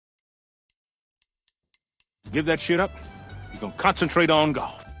Give that shit up. You can concentrate on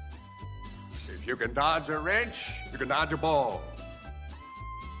golf. If you can dodge a wrench, you can dodge a ball.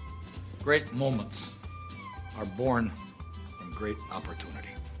 Great moments are born from great opportunity.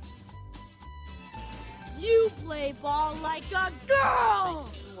 You play ball like a girl!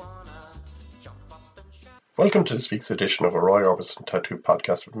 Welcome to this week's edition of a Roy Orbison Tattoo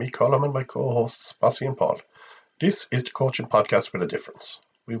podcast with me, Colin, and my co-hosts, Massey and Paul. This is the coaching podcast with a difference.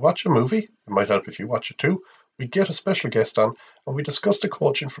 We watch a movie, it might help if you watch it too, we get a special guest on, and we discuss the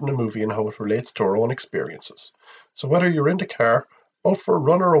coaching from the movie and how it relates to our own experiences. So whether you're in the car, out for a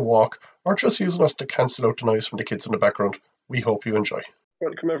run or a walk, or just using us to cancel out the noise from the kids in the background, we hope you enjoy.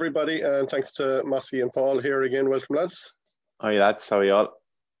 Welcome everybody, and thanks to Massey and Paul here again. Welcome lads. Hi lads, how are you all?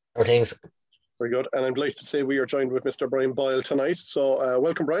 How are things? Very good, and I'm delighted to say we are joined with Mr. Brian Boyle tonight. So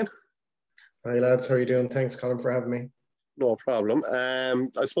welcome, Brian. Hi lads, how are you doing? Thanks Colin for having me. No problem.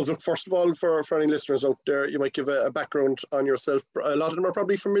 I suppose, look, first of all, for any listeners out there, you might give a background on yourself. A lot of them are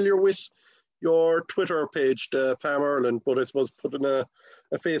probably familiar with your Twitter page, the Pam Ireland, but I suppose putting a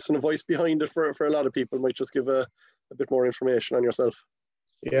face and a voice behind it for a lot of people might just give a bit more information on yourself.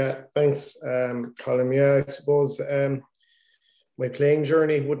 Yeah, thanks, Colin. Yeah, I suppose my playing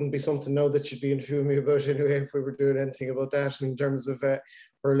journey wouldn't be something now that you'd be interviewing me about anyway if we were doing anything about that. In terms of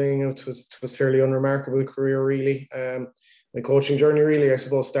hurling, it was fairly unremarkable career, really. My coaching journey, really, I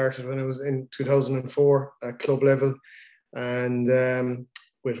suppose, started when I was in 2004 at club level, and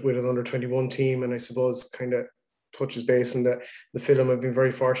with an under-21 team, and I suppose kind of touches base in the film. I've been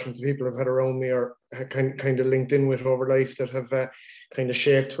very fortunate. The people I've had around me are kind of linked in with over life that have kind of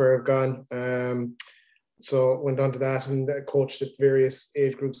shaped where I've gone. So went on to that and coached at various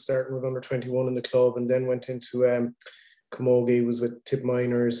age groups, starting with under-21 in the club, and then went into Camogie, was with Tip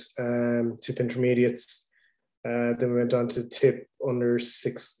Minors, Tip Intermediates. Then we went on to Tip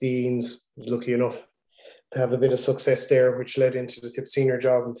under-16s. Lucky enough to have a bit of success there, which led into the Tip senior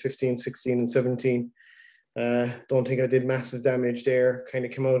job in 15, 16 and 17. Don't think I did massive damage there. Kind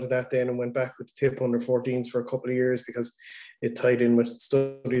of came out of that then and went back with the Tip under-14s for a couple of years because it tied in with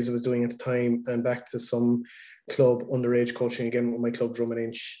studies I was doing at the time, and back to some club underage coaching again with my club Drum and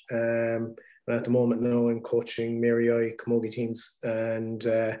Inch. And at the moment now I'm coaching Mary I Camogie teams, and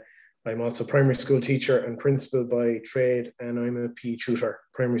I'm also primary school teacher and principal by trade, and I'm a PE tutor,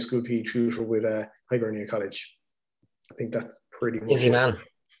 primary school PE tutor with Hibernia College. I think that's pretty much easy, man.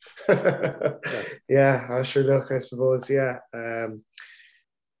 Yeah, I sure look, I suppose, yeah.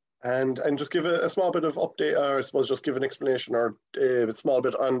 And just give a small bit of update, or I suppose just give an explanation or a small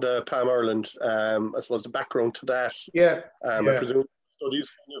bit on the Pam Ireland, I suppose the background to that. Yeah. I presume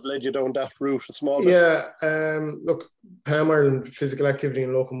studies kind of led you down that route a small bit. Yeah, look, Pam Ireland, physical activity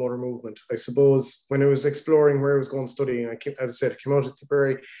and locomotor movement. I suppose when I was exploring where I was going studying, as I said, I came out of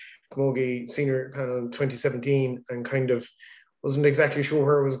Tipperary Camogie senior panel in 2017 and kind of wasn't exactly sure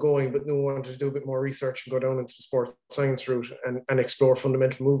where I was going, but knew I wanted to do a bit more research and go down into the sports science route and explore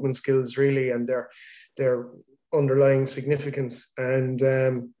fundamental movement skills really and their underlying significance.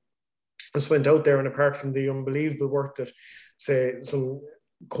 And just went out there, and apart from the unbelievable work that, say, some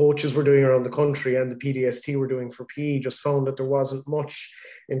coaches were doing around the country and the PDST were doing for PE, just found that there wasn't much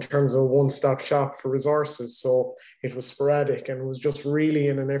in terms of a one-stop shop for resources. So it was sporadic, and it was just really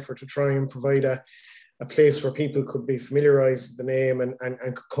in an effort to try and provide a place where people could be familiarized with the name and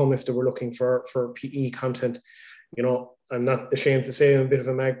could come if they were looking for PE content. You know, I'm not ashamed to say I'm a bit of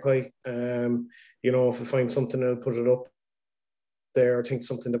a magpie. You know, if I find something, I'll put it up there, or think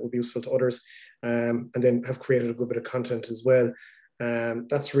something that would be useful to others, and then have created a good bit of content as well.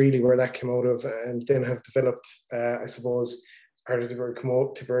 That's really where that came out of, and then have developed, I suppose, part of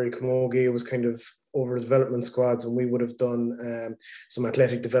Tipperary Camogie. It was kind of over development squads, and we would have done some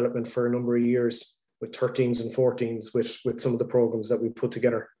athletic development for a number of years with 13s and 14s with some of the programs that we put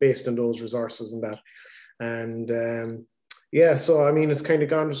together based on those resources and that. And yeah, so I mean, it's kind of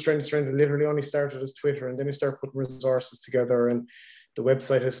gone from strength to strength. It literally only started as Twitter, and then we start putting resources together, and the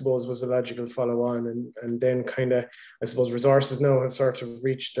website, I suppose, was a logical follow on, and then kind of, I suppose, resources now have sort of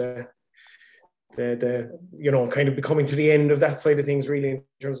reached the you know, kind of becoming to the end of that side of things really in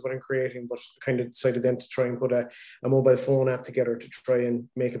terms of what I'm creating, but kind of decided then to try and put a mobile phone app together to try and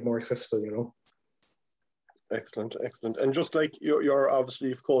make it more accessible, you know. Excellent. And just like you're obviously,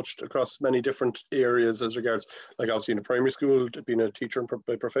 you've coached across many different areas as regards, like obviously in a primary school, being a teacher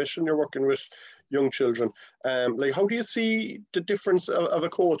by profession, you're working with young children. Like, how do you see the difference of a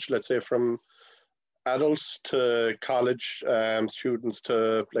coach, let's say, from adults to college students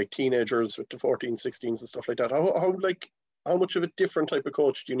to like teenagers with the 14, 16s and stuff like that? How much of a different type of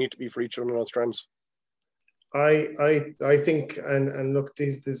coach do you need to be for each one of those strands? I think, and look,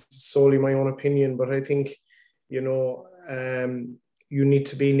 this is solely my own opinion, but I think you need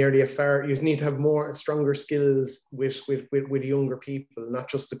to be you need to have stronger skills with younger people, not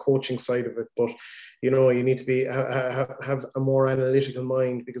just the coaching side of it, but you need to be have a more analytical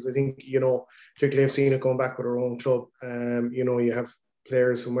mind, because I think particularly I've seen it going back with our own club. You have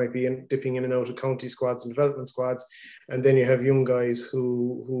players who might be dipping in and out of county squads and development squads, and then you have young guys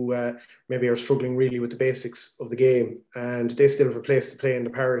who maybe are struggling really with the basics of the game, and they still have a place to play in the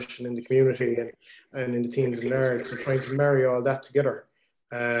parish and in the community and in the teams in large. So trying to marry all that together,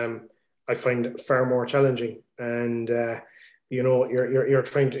 I find far more challenging. And you're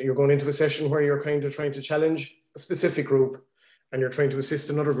going into a session where you're kind of trying to challenge a specific group, and you're trying to assist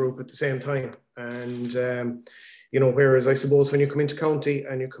another group at the same time. And whereas I suppose when you come into county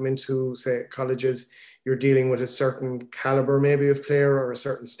and you come into, say, colleges, you're dealing with a certain caliber maybe of player or a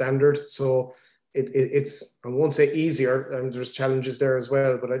certain standard. So it's, I won't say easier, and there's challenges there as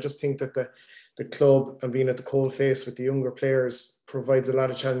well, but I just think that the club and being at the cold face with the younger players provides a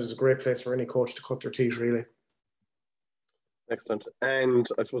lot of challenges. A great place for any coach to cut their teeth, really. Excellent. And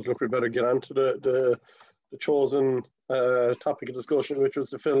I suppose, look, we better get on to the chosen topic of discussion, which was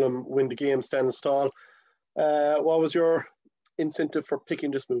the film Win the Game, Stand and Stall. What was your incentive for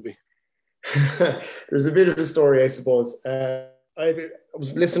picking this movie? There's a bit of a story, I suppose. I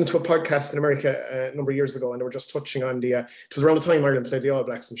was listening to a podcast in America a number of years ago, and they were just touching on it was around the time Ireland played the All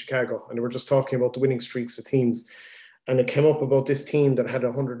Blacks in Chicago, and they were just talking about the winning streaks of teams. And it came up about this team that had a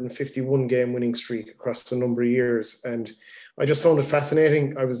 151 game winning streak across a number of years. And I just found it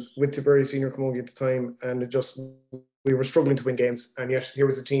fascinating. I was with Tipperary Senior Camogie at the time, and we were struggling to win games. And yet here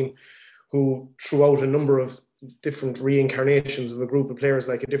was a team who, throughout a number of different reincarnations of a group of players,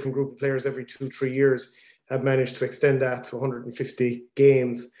 like a different group of players every 2-3 years, have managed to extend that to 150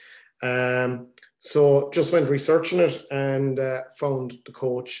 games. So just went researching it and found the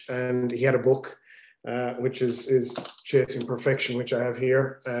coach, and he had a book, which is Chasing Perfection, which I have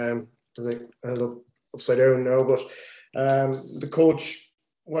here. I look upside down now, but the coach,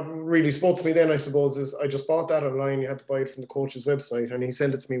 what really spoke to me then, I suppose, is I just bought that online. You had to buy it from the coach's website, and he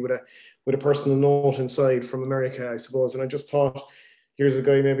sent it to me with a personal note inside from America, I suppose. And I just thought, here's a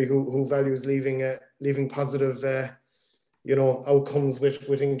guy maybe who values leaving positive, outcomes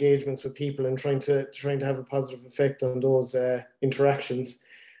with engagements with people, and trying to have a positive effect on those interactions.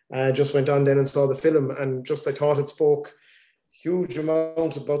 Just went on then and saw the film, and I thought it spoke huge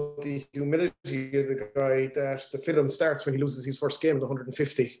amount about the humility of the guy, that the film starts when he loses his first game at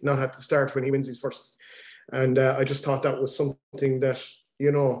 150, not at the start when he wins his first. And I just thought that was something that,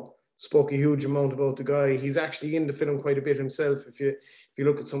 spoke a huge amount about the guy. He's actually in the film quite a bit himself. If you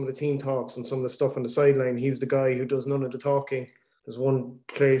look at some of the team talks and some of the stuff on the sideline, he's the guy who does none of the talking. There's one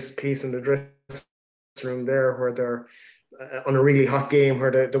piece in the dressing room there where they're on a really hot game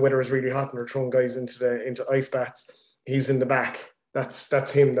where the weather is really hot and they're throwing guys into ice baths. He's in the back.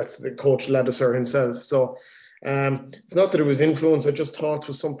 That's him. That's the coach Ladisser himself. So it's not that it was influence. I just thought it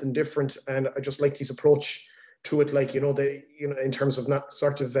was something different, and I just liked his approach to it. Like in terms of not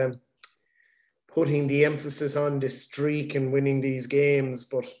sort of putting the emphasis on this streak and winning these games,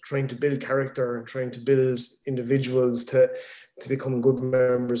 but trying to build character and trying to build individuals to become good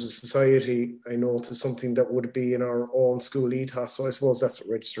members of society. I know to something that would be in our own school ethos. So I suppose that's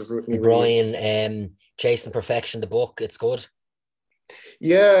what registered with me. Brian, Chasing Perfection, the book, it's good.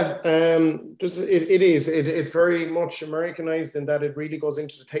 Yeah, it is. It's very much Americanized in that it really goes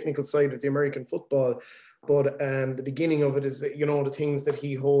into the technical side of the American football. But the beginning of it is, the things that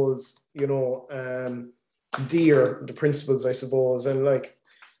he holds, dear, the principles, I suppose. And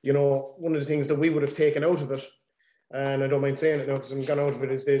one of the things that we would have taken out of it, and I don't mind saying it now because I'm gone out of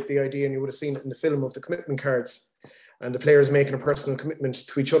it, is the idea, and you would have seen it in the film, of the commitment cards and the players making a personal commitment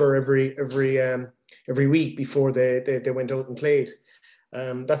to each other every week before they went out and played.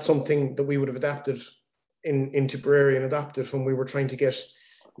 That's something that we would have adapted in Tipperary and adapted when we were trying to get,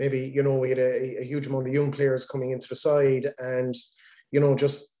 maybe, we had a huge amount of young players coming into the side, and,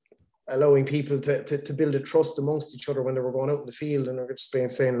 just allowing people to build a trust amongst each other when they were going out in the field, and they're just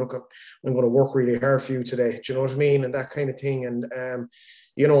saying, look, I'm going to work really hard for you today. Do you know what I mean? And that kind of thing. And,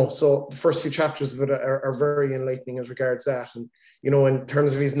 so the first few chapters of it are very enlightening as regards that. And, in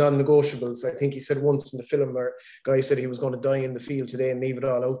terms of his non-negotiables, I think he said once in the film, where a guy said he was going to die in the field today and leave it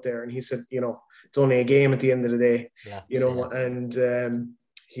all out there. And he said, it's only a game at the end of the day, and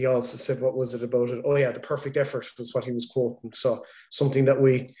he also said, what was it about it? Oh yeah, the perfect effort was what he was quoting. So something that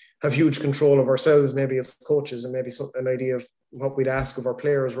we have huge control of ourselves, maybe as coaches, and maybe an idea of what we'd ask of our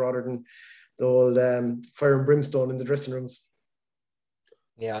players rather than the old fire and brimstone in the dressing rooms.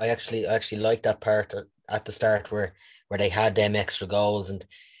 Yeah, I actually like that part at the start where they had them extra goals, and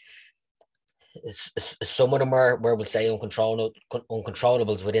some of them were we'll say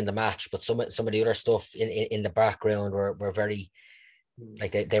uncontrollables within the match, but some of the other stuff in the background were very,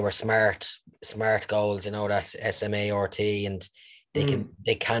 like they were smart goals, you know, that SMART, and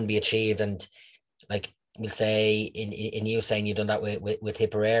they can be achieved. And like we'll say in you saying you've done that with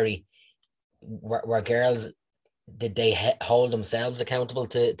Tipperary, were girls, did they hold themselves accountable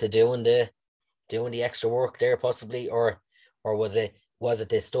to doing the extra work there possibly, or was it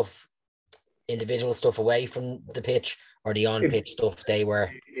this stuff, individual stuff away from the pitch, or the on pitch stuff they were?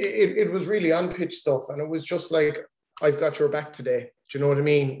 It was really on pitch stuff, and it was just like, I've got your back today. Do you know what I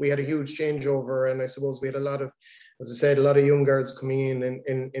mean? We had a huge changeover, and I suppose we had a lot of, as I said, a lot of young girls coming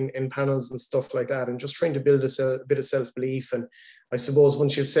in panels and stuff like that, and just trying to build a bit of self-belief. And I suppose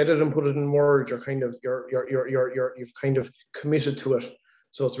once you've said it and put it in words, you've kind of committed to it.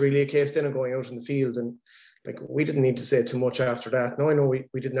 So it's really a case then of going out in the field, and like, we didn't need to say too much after that. Now I know we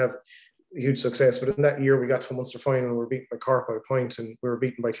didn't have huge success, but in that year we got to a Munster final, we were beaten by Cork by a point, and we were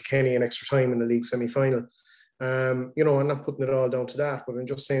beaten by Kilkenny in extra time in the league semi-final. You know, I'm not putting it all down to that, but I'm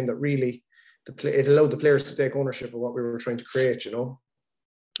just saying that really it allowed the players to take ownership of what we were trying to create, you know.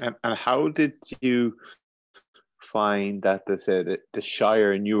 And how did you find that the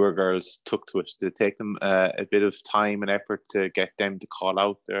Shire newer girls took to it? Did it take them a bit of time and effort to get them to call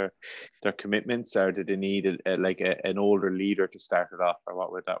out their commitments, or did they need an older leader to start it off, or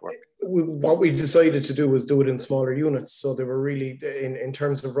what would that work? What we decided to do was do it in smaller units. So they were really, in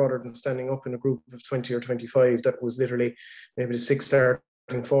terms of, rather than standing up in a group of 20 or 25, that was literally maybe the 6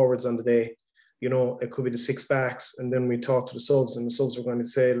 starting forwards on the day. You know, it could be the 6 backs, and then we talked to the subs, and the subs were going to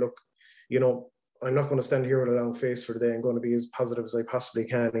say, look, you know, I'm not going to stand here with a long face for the day. I'm going to be as positive as I possibly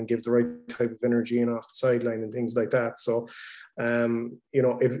can and give the right type of energy in off the sideline and things like that. So, you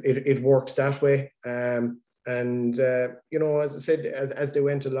know, it worked that way. You know, as I said, as they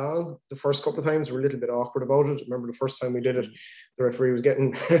went along, the first couple of times were a little bit awkward about it. I remember the first time we did it, the referee was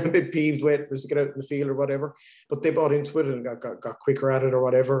getting a bit peeved, waiting for us to get out in the field or whatever. But they bought into it and got quicker at it or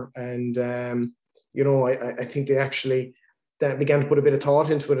whatever. And, you know, I think they actually that began to put a bit of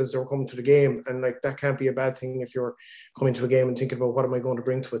thought into it as they were coming to the game. And like, that can't be a bad thing if you're coming to a game and thinking about, what am I going to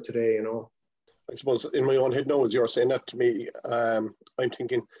bring to it today, you know? I suppose in my own head now, as you're saying that to me, I'm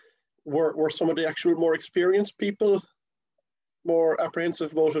thinking, were some of the actual more experienced people more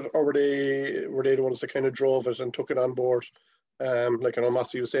apprehensive about it, or were they the ones that kind of drove it and took it on board? Like I know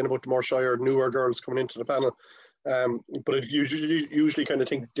Massey was saying about the more Shire, newer girls coming into the panel. But I usually kind of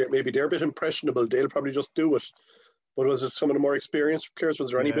think maybe they're a bit impressionable. They'll probably just do it. But was it some of the more experienced players?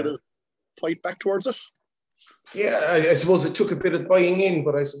 Was there any bit of fight back towards it? Yeah, I suppose it took a bit of buying in,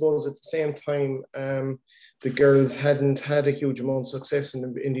 but I suppose at the same time, the girls hadn't had a huge amount of success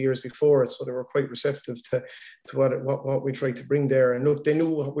in the years before, so they were quite receptive to what we tried to bring there. And look, they knew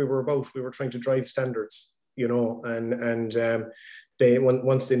what we were about. We were trying to drive standards, you know, and they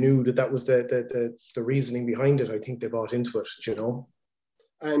once they knew that was the reasoning behind it, I think they bought into it, you know.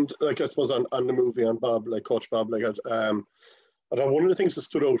 And like, I suppose on the movie, on Bob, like Coach Bob, like one of the things that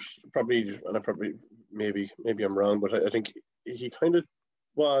stood out probably, and I probably maybe I'm wrong, but I think he kind of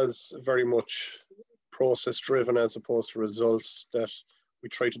was very much process driven as opposed to results. That we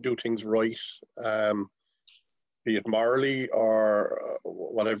try to do things right, be it morally or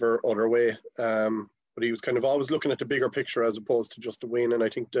whatever other way. But he was kind of always looking at the bigger picture as opposed to just the win. And I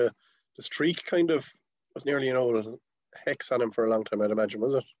think the streak kind of was nearly an old hex on him for a long time, I'd imagine,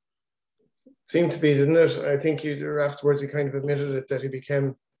 was it? Seemed to be, didn't it? I think afterwards he kind of admitted it, that he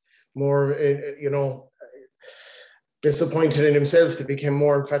became more, you know, disappointed in himself, that became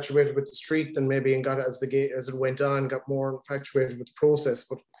more infatuated with the streak than maybe, and got as it went on, got more infatuated with the process.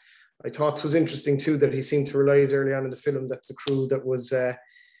 But I thought it was interesting too that he seemed to realise early on in the film that the crew that was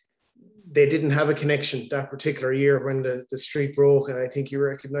they didn't have a connection that particular year when the streak broke, and I think he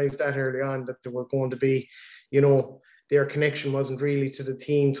recognised that early on, that they were going to be, you know, their connection wasn't really to the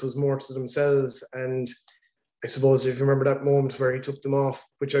team, it was more to themselves. And I suppose if you remember that moment where he took them off,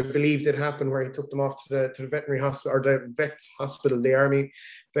 which I believe did happen, where he took them off to the veterinary hospital, or the vets hospital, the army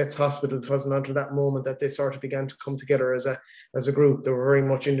vets hospital, it wasn't until that moment that they sort of began to come together as a group. They were very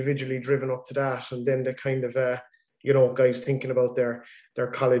much individually driven up to that, and then they kind of you know, guys thinking about their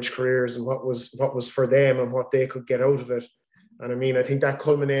college careers and what was for them and what they could get out of it. And I mean, I think that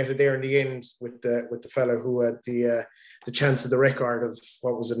culminated there in the end with the fella who had the chance of the record of,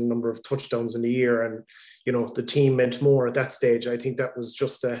 what was it, a number of touchdowns in the year, and you know, the team meant more at that stage. I think that was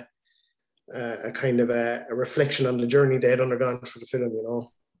just a kind of a reflection on the journey they had undergone through the film, you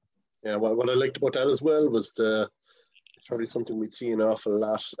know. Yeah, what I liked about that as well was it's probably something we'd see an awful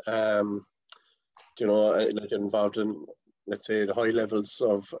lot. You know, like involved in let's say, the high levels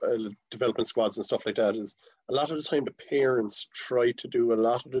of development squads and stuff like that, is a lot of the time the parents try to do a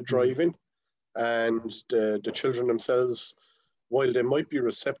lot of the driving, and the children themselves, while they might be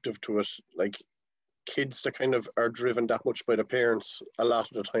receptive to it, like kids that kind of are driven that much by the parents, a lot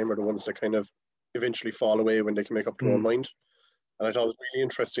of the time are the ones that kind of eventually fall away when they can make up their own mind. And I thought it was really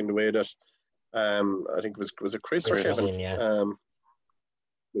interesting the way that I think was it Chris or Kevin?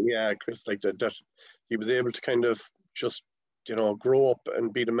 Chris, like that he was able to kind of just, you know, grow up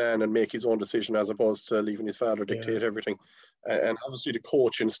and be the man and make his own decision as opposed to leaving his father dictate everything. And obviously the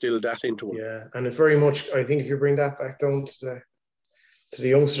coach instilled that into him. Yeah, and it very much, I think if you bring that back down to the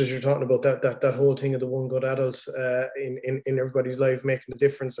youngsters you're talking about, that whole thing of the one good adult in everybody's life making a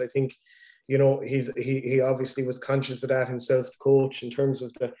difference, I think, you know, he obviously was conscious of that himself, the coach, in terms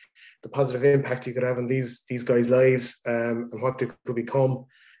of the positive impact he could have on these guys' lives and what they could become.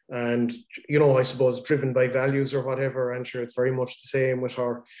 And, you know, I suppose driven by values or whatever. I'm sure it's very much the same with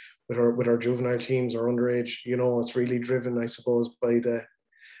our juvenile teams or underage. You know, it's really driven, I suppose, by the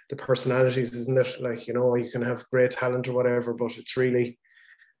personalities, isn't it? Like, you know, you can have great talent or whatever, but it's really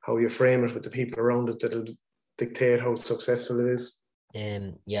how you frame it with the people around it that'll dictate how successful it is.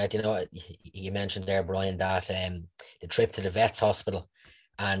 Yeah, you know, you mentioned there, Brian, that the trip to the vet's hospital,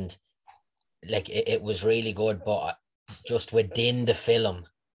 and like it was really good, but just within the film,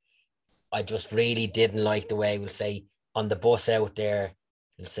 I just really didn't like the way, we'll say, on the bus out there,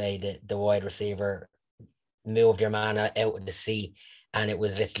 we'll say the wide receiver moved your man out of the sea, and it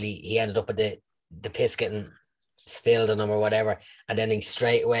was literally, he ended up with the piss getting spilled on him or whatever, and then he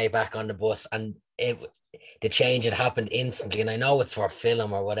straight away back on the bus, and the change had happened instantly. And I know it's for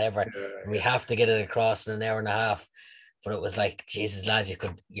film or whatever, and we have to get it across in an hour and a half, but it was like, Jesus, lads, you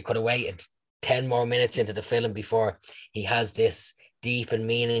could have waited 10 more minutes into the film before he has this deep and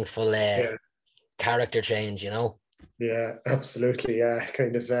meaningful character change, you know. Yeah, absolutely. Yeah,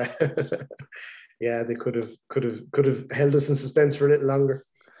 kind of. Yeah, they could have held us in suspense for a little longer.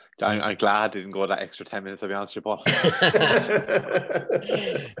 I'm glad I didn't go that extra 10 minutes, I'll be honest with you,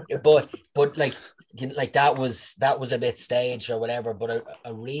 Paul. but like that was a bit staged or whatever, but I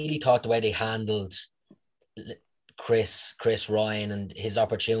really thought the way they handled Chris Ryan and his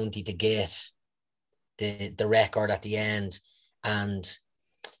opportunity to get the record at the end, and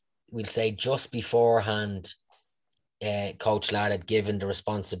we'll say just beforehand, Coach Ladd had given the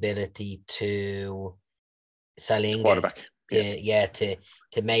responsibility to Salinga, quarterback,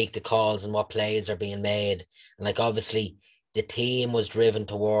 to make the calls and what plays are being made. And like, obviously the team was driven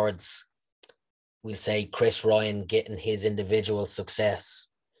towards, we'll say, Chris Ryan getting his individual success,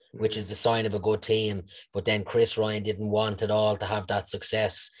 which is the sign of a good team. But then Chris Ryan didn't want at all to have that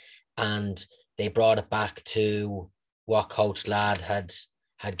success, and they brought it back to what Coach Ladd had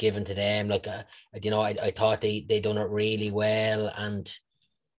given to them. Like, you know, I thought they done it really well, and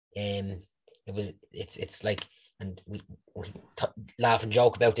it's like, and we laugh and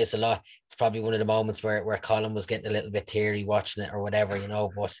joke about this a lot. It's probably one of the moments where Colin was getting a little bit teary watching it or whatever, you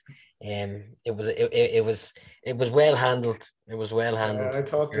know. But it was well handled. It was well handled. I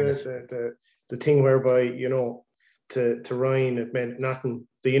thought the thing whereby, you know, to Ryan, it meant nothing.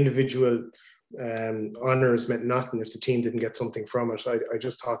 The individual honors meant nothing if the team didn't get something from it. I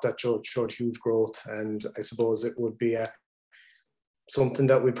just thought that showed huge growth, and I suppose it would be something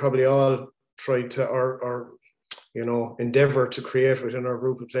that we probably all try to or you know, endeavor to create within our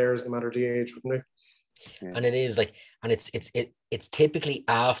group of players, no matter the age, wouldn't we? And it is like, and it's typically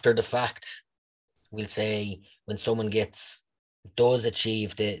after the fact, we'll say, when someone does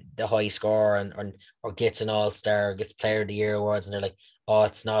achieve the high score or gets an all-star, gets player of the year awards, and they're like, oh,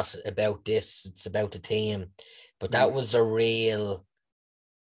 it's not about this, it's about the team. But that was a real,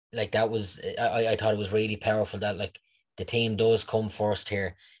 like, that was, I thought it was really powerful that, like, the team does come first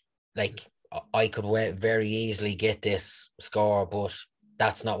here. Like, I could very easily get this score, but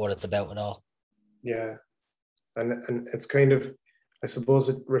that's not what it's about at all. Yeah. And it's kind of, I suppose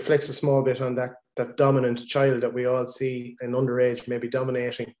it reflects a small bit on that dominant child that we all see in underage, maybe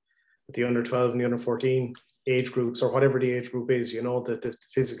dominating at the under 12 and the under 14 age groups, or whatever the age group is, you know, that the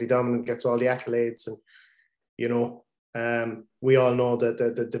physically dominant gets all the accolades. And, you know, we all know that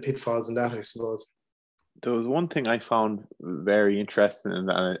the pitfalls in that, I suppose. There was one thing I found very interesting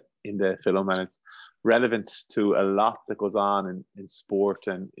in the film, and it's relevant to a lot that goes on in sport,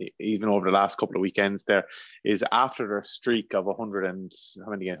 and even over the last couple of weekends, there is, after their streak of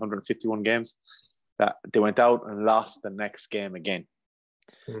 151 games, that they went out and lost the next game again.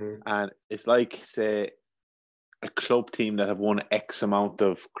 And it's like, say, a club team that have won X amount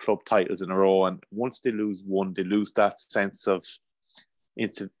of club titles in a row, and once they lose one, they lose that sense of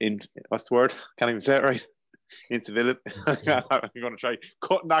what's the word? Can't even say it right. incivility. I'm going to try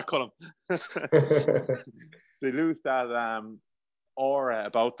cutting that column. They lose that aura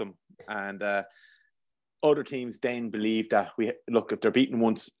about them, and other teams then believe that if they're beaten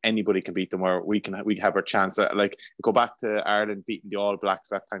once, anybody can beat them, or we have our chance. Like, go back to Ireland beating the All Blacks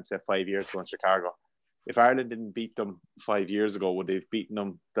that time, say 5 years ago in Chicago. If Ireland didn't beat them 5 years ago, would they've beaten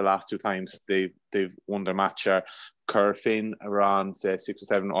them the last two times they've won their match? Kerr Finn around say 6 or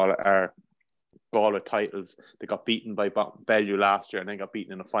 7 all Galway titles. They got beaten by Bellew last year, and then got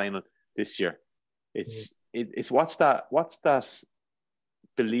beaten in the final this year. It's what's that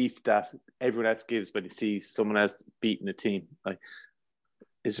belief that everyone else gives when they see someone else beating a team? Like,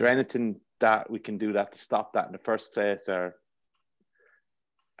 is there anything that we can do that to stop that in the first place, or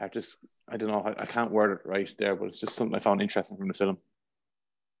just, I don't know, I can't word it right there, but it's just something I found interesting from the film.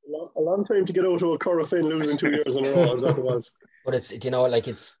 A long time to get out of a Cora Finn losing 2 years in a row, as that it was. But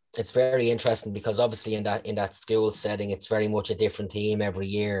it's very interesting, because obviously in that school setting, it's very much a different team every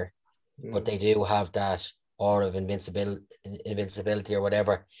year, but they do have that aura of invincibility or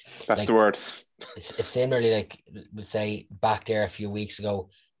whatever. That's the word. It's similarly, like, we'll say back there a few weeks ago,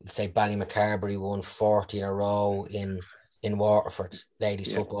 we'll say Ballymacarbery won 40 in a row in Waterford,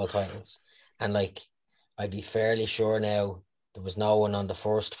 ladies football titles. And like, I'd be fairly sure now there was no one on the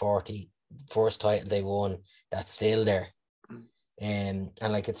first title they won that's still there. And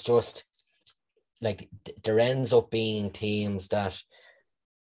like, it's just like, there ends up being teams that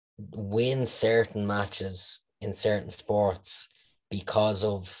win certain matches in certain sports because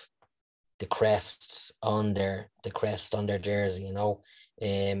of the crest on their jersey, you know.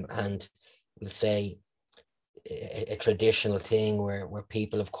 And we'll say a traditional thing where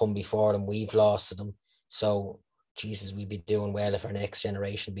people have come before them, we've lost to them, so Jesus, we'd be doing well if our next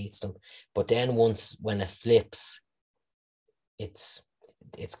generation beats them. But then when it flips, it's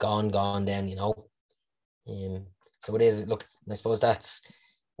gone then, you know. So it is. Look, I suppose that's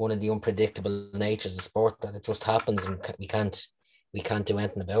one of the unpredictable natures of sport, that it just happens, and we can't do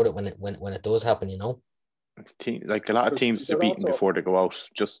anything about it when it does happen, you know. Like, a lot of teams are beaten before they go out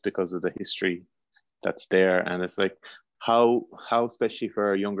just because of the history that's there, and it's like, how especially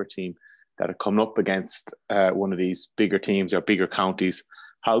for a younger team that are coming up against one of these bigger teams or bigger counties,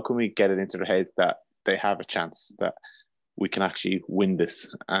 how can we get it into their heads that they have a chance, that we can actually win this,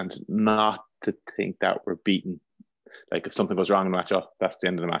 and not to think that we're beaten. Like, if something goes wrong in the match, that's the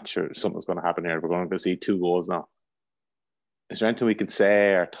end of the match, or something's going to happen here, we're going to see 2 goals now. Is there anything we can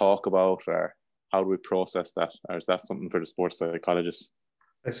say or talk about, or how do we process that? Or is that something for the sports psychologists?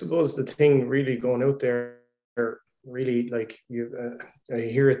 I suppose the thing really going out there, really, like, I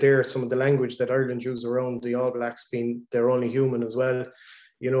hear it there, some of the language that Ireland use around the All Blacks being they're only human as well,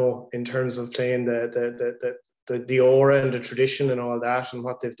 you know, in terms of playing the aura and the tradition and all that and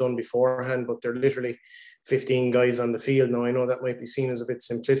what they've done beforehand, but they're literally 15 guys on the field. Now, I know that might be seen as a bit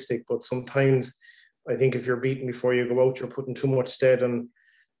simplistic, but sometimes I think if you're beaten before you go out, you're putting too much stead on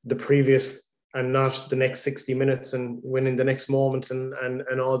the previous and not the next 60 minutes and winning the next moment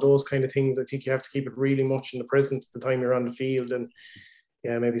and all those kind of things. I think you have to keep it really much in the present the time you're on the field, and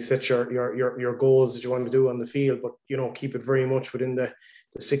maybe set your goals that you want to do on the field, but, you know, keep it very much within the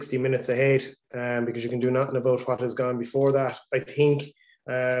 60 minutes ahead, because you can do nothing about what has gone before that. I think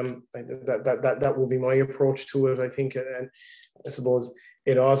that will be my approach to it. I think, and I suppose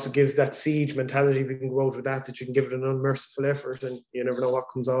it also gives that siege mentality, if you can go out with that you can give it an unmerciful effort, and you never know what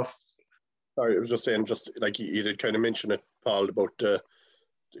comes off. Sorry, I was just saying, just like you did kind of mention it, Paul, about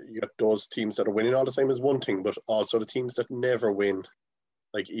you got those teams that are winning all the time is one thing, but also the teams that never win,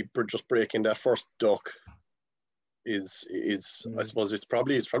 like just breaking that first duck is I suppose it's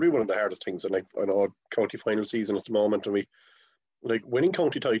probably one of the hardest things. And like, I know county final season at the moment, and we like winning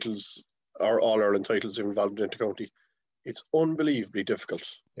county titles or All Ireland titles involved into county, it's unbelievably difficult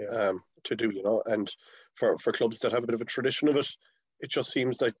to do, you know. And for clubs that have a bit of a tradition of it, it just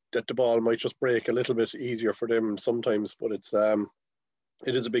seems like that the ball might just break a little bit easier for them sometimes, but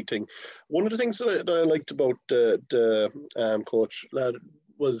it is a big thing. One of the things that I liked about the coach lad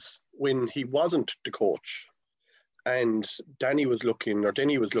was when he wasn't the coach, and Denny was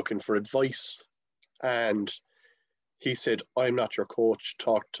looking for advice, and he said, "I'm not your coach.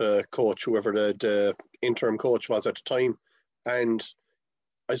 Talk to coach, whoever the interim coach was at the time." And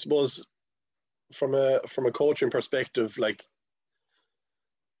I suppose from a coaching perspective, like,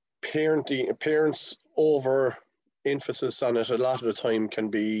 parents over emphasis on it a lot of the time can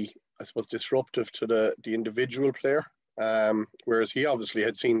be, I suppose, disruptive to the individual player. Whereas he obviously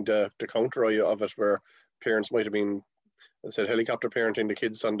had seen the counter of it, where parents might have been, as I said, helicopter parenting the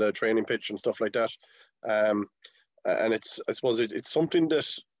kids on the training pitch and stuff like that. And I suppose it's something that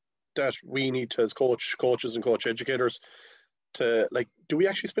that we need to, as coaches and coach educators, to like, do we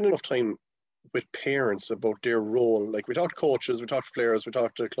actually spend enough time with parents about their role? Like, we talk to coaches, we talk to players, we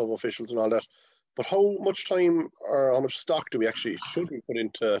talk to club officials and all that, but how much time or how much stock do we actually should we put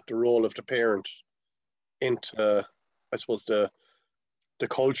into the role of the parent, into, I suppose, the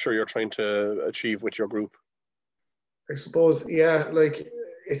culture you're trying to achieve with your group? I suppose, yeah, like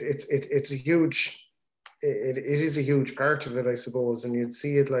it's a huge, it is a huge part of it, I suppose, and you'd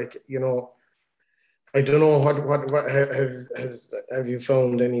see it like, I don't know what have you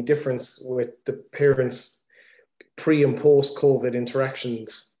found any difference with the parents pre and post COVID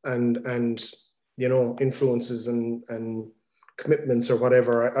interactions and influences and commitments or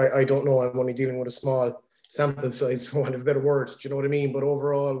whatever. I don't know. I'm only dealing with a small sample size, for want of a better word. Do you know what I mean? But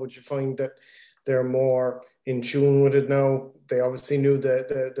overall, would you find that they're more in tune with it now? They obviously knew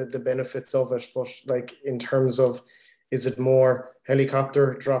the benefits of it, but like in terms of, is it more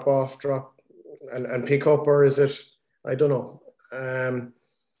helicopter, drop and pick up, or is it, I don't know.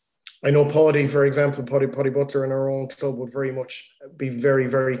 I know Paddy, for example, Paddy Butler in our own club would very much be very,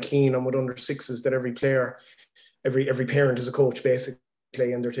 very keen on with under sixes that every player, every parent is a coach basically,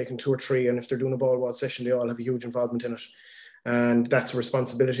 and they're taking 2 or 3, and if they're doing a ball wall session, they all have a huge involvement in it. And that's a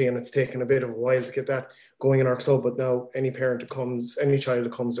responsibility, and it's taken a bit of a while to get that going in our club, but now any child that comes,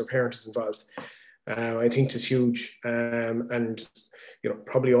 their parent is involved. I think it's huge, and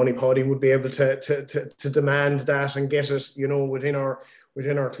probably only Paddy would be able to demand that and get it,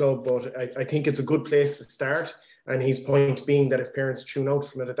 within our club. But I think it's a good place to start. And his point being that if parents tune out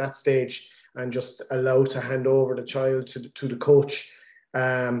from it at that stage and just allow to hand over the child to the coach,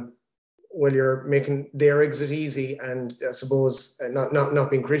 well, you're making their exit easy. And I suppose not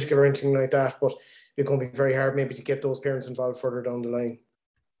being critical or anything like that, but it's going to be very hard maybe to get those parents involved further down the line.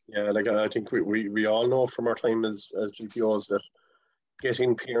 Yeah, like I think we all know from our time as GPOs that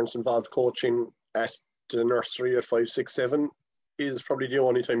getting parents involved coaching at the nursery at 5, 6, 7 is probably the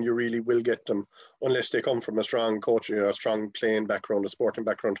only time you really will get them, unless they come from a strong coaching, a strong playing background, a sporting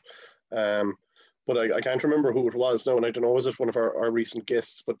background. But I can't remember who it was now, and I don't know, was it one of our recent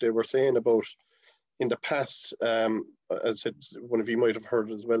guests, but they were saying about in the past, as I said, one of you might have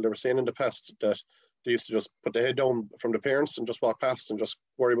heard as well, they were saying in the past that they used to just put the head down from the parents and just walk past and just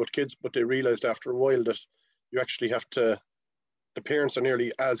worry about kids, but they realised after a while that you actually have to, the parents are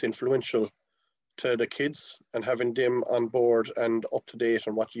nearly as influential to the kids, and having them on board and up to date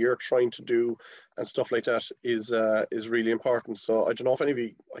on what you're trying to do and stuff like that is really important. So I don't know if any of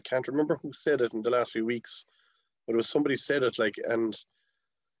you, I can't remember who said it in the last few weeks, but it was somebody said it like, and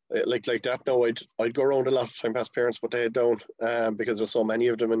like that now I'd go around a lot of time past parents put their head down because there's so many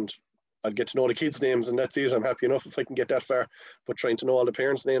of them, and I'd get to know the kids' names and that's it. I'm happy enough if I can get that far, but trying to know all the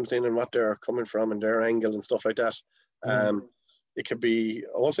parents' names then and what they're coming from and their angle and stuff like that. It could be,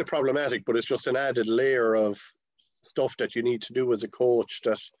 I won't say problematic, but it's just an added layer of stuff that you need to do as a coach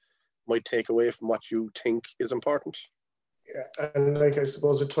that might take away from what you think is important. Yeah, and like I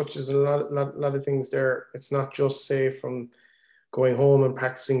suppose it touches a lot of things there. It's not just, say, from going home and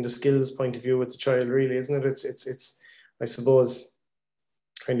practicing the skills point of view with the child, really, isn't it? It's I suppose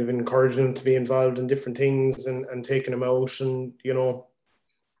kind of encouraging them to be involved in different things and taking them out and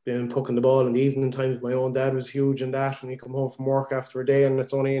being pucking the ball in the evening times. My own dad was huge in that. When you come home from work after a day, and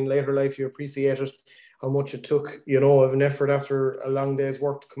it's only in later life you appreciate it, how much it took, of an effort after a long day's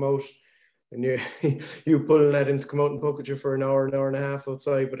work to come out, and you pulling that in to come out and poke at you for an hour and a half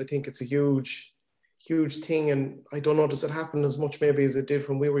outside. But I think it's a huge thing, and I don't know, does it happen as much maybe as it did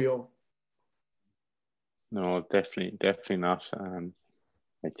when we were young? No, definitely not.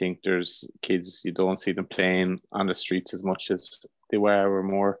 I think there's kids, you don't see them playing on the streets as much as they were.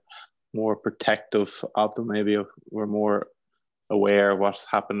 We're more protective of them. Maybe we're more aware of what's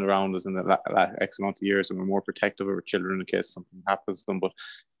happened around us in the X amount of years, and we're more protective of our children in case something happens to them. But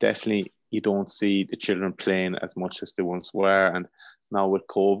definitely you don't see the children playing as much as they once were. And now with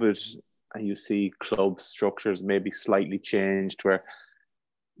COVID, you see club structures maybe slightly changed, where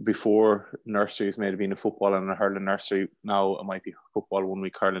before nurseries may have been a football and a hurling nursery. Now it might be football one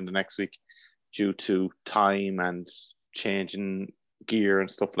week, hurling the next week, due to time and changing gear and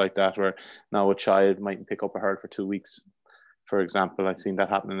stuff like that, where now a child mightn't pick up a hurl for 2 weeks, for example. I've seen that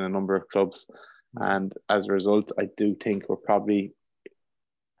happen in a number of clubs. And as a result, I do think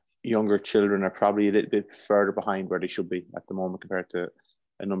younger children are probably a little bit further behind where they should be at the moment compared to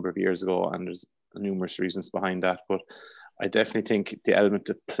a number of years ago, and there's numerous reasons behind that. But I definitely think the element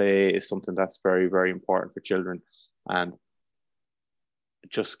of play is something that's very, very important for children, and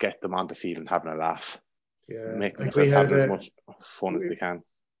just get them on the field and having a laugh. Yeah, Make themselves having as much fun as they can.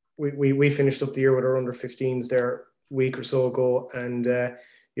 We finished up the year with our under 15s there a week or so ago, and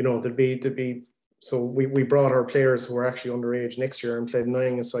there'd be. So we brought our players who were actually underage next year and played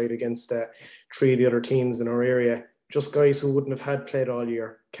 9-a-side against 3 of the other teams in our area. Just guys who wouldn't have had played all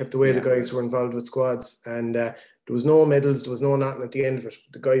year, kept away the guys who were involved with squads. And there was no medals, there was no nothing at the end of it.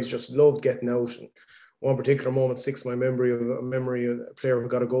 The guys just loved getting out. And one particular moment sticks in my memory of a player who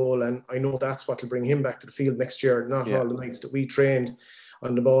got a goal. And I know that's what will bring him back to the field next year, not all the nights that we trained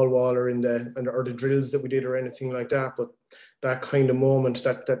on the ball wall or or the drills that we did or anything like that. But that kind of moment,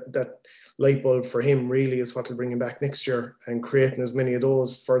 that light bulb for him really is what will bring him back next year, and creating as many of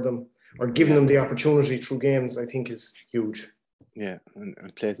those for them or giving them the opportunity through games, I think is huge. Yeah,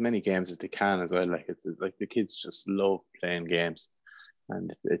 and play as many games as they can as well. Like it's like the kids just love playing games,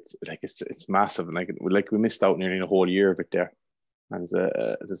 and it's massive. And like we missed out nearly a whole year of it there, and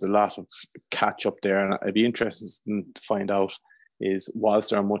there's a lot of catch up there. And it'd be interesting to find out was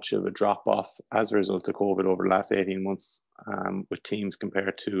there much of a drop off as a result of COVID over the last 18 months with teams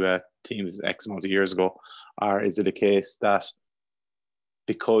compared to teams X amount of years ago, or is it a case that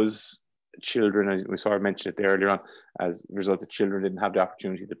because children, as we sort of mentioned it earlier on, as a result of children didn't have the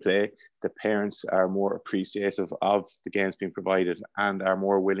opportunity to play, the parents are more appreciative of the games being provided and are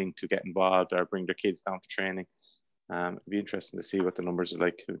more willing to get involved or bring their kids down to training? It'd be interesting to see what the numbers are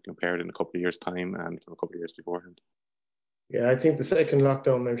like compared in a couple of years' time and from a couple of years beforehand. Yeah, I think the second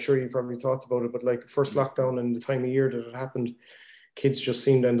lockdown, I'm sure you probably talked about it, but like the first lockdown and the time of year that it happened, kids just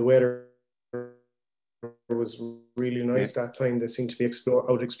seemed, and the weather was really nice that time. They seemed to be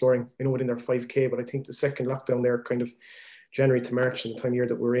out exploring, within their 5K. But I think the second lockdown there, kind of January to March, and the time of year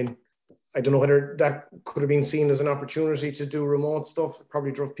that we're in, I don't know whether that could have been seen as an opportunity to do remote stuff. It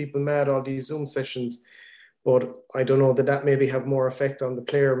probably drove people mad, all these Zoom sessions. But I don't know that maybe have more effect on the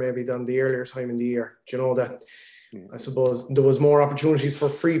player maybe than the earlier time in the year. Do you know that? I suppose there was more opportunities for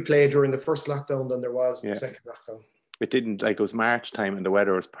free play during the first lockdown than there was in the second lockdown. It didn't, like, it was March time and the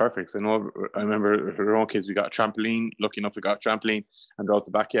weather was perfect. So I remember for our own kids, we got a trampoline. Lucky enough, we got a trampoline and they're out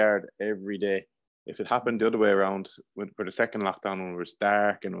the backyard every day. If it happened the other way around, for the second lockdown, when it was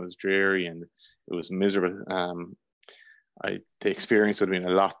dark and it was dreary and it was miserable, the experience would have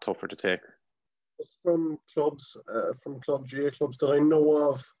been a lot tougher to take. From clubs, from GA clubs that I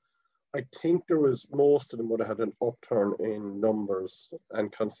know of, I think most of them would have had an upturn in numbers and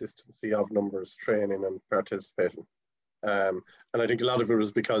consistency of numbers, training and participating. And I think a lot of it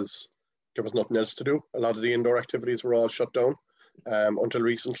was because there was nothing else to do. A lot of the indoor activities were all shut down until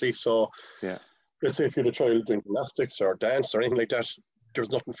recently. So let's say if you had a child doing gymnastics or dance or anything like that, there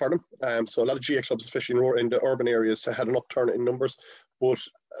was nothing for them. So a lot of GA clubs, especially in the urban areas, had an upturn in numbers. But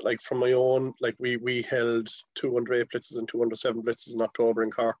like from my own, like we held 208 blitzes and 207 blitzes in October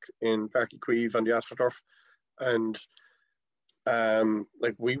in Cork in Páirc Uí Chaoimh on the AstroTurf. And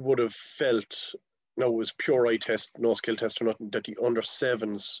like we would have felt, no, it was pure eye test, no skill test or nothing, that the under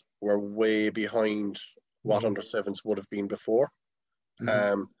sevens were way behind what under sevens would have been before.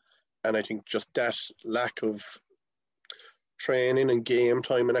 And I think just that lack of training and game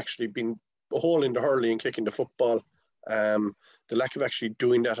time and actually being holding the hurley and kicking the football, the lack of actually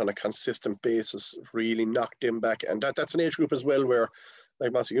doing that on a consistent basis really knocked him back. And that's an age group as well where,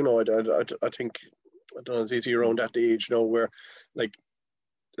 like Massey, I think, I don't know, it's easy around that age now where like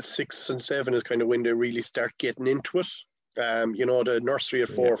 6 and 7 is kind of when they really start getting into it. The nursery at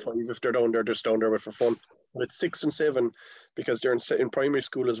 4 or 5, if they're down there, just down there with for fun. But it's 6 and 7 because they're in primary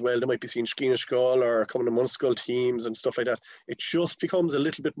school as well. They might be seeing Skeena School or coming to Munster teams and stuff like that. It just becomes a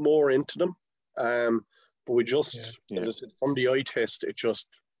little bit more into them. But we just, as I said, from the eye test, it just,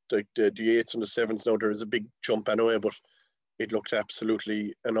 the 8s and the 7s now, there is a big jump anyway, but it looked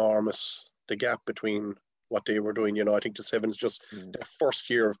absolutely enormous, the gap between what they were doing. I think the 7s just their first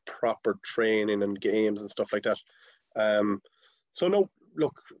year of proper training and games and stuff like that. So no,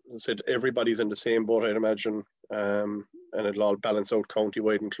 look, as I said, everybody's in the same boat, I'd imagine, and it'll all balance out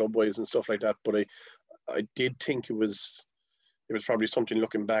county-wide and club-wise and stuff like that. But I did think it was probably something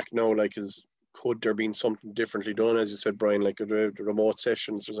looking back now, like, could there been something differently done? As you said, Brian, like the remote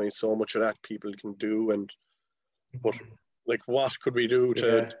sessions, there's only so much of that people can do. But like, what could we do to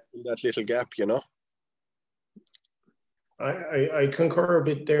fill that little gap, I concur a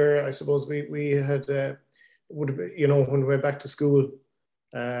bit there. I suppose we had, would have been, when we went back to school,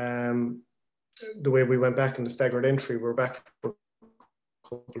 the way we went back in the staggered entry, we were back for a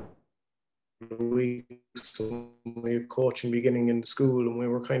couple of weeks. We were coaching beginning in school, and we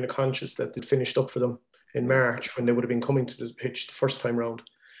were kind of conscious that it finished up for them in March when they would have been coming to the pitch the first time round,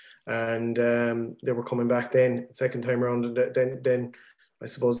 and they were coming back then second time round, and then I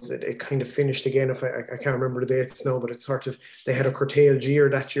suppose it kind of finished again. If I can't remember the dates now, but it's sort of, they had a curtailed year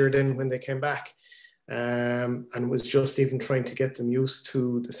that year then when they came back. and was just even trying to get them used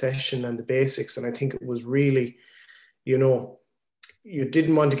to the session and the basics. And I think it was really, you know, you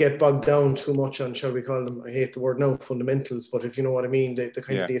didn't want to get bogged down too much on, shall we call them, I hate the word now, fundamentals, but if you know what I mean, the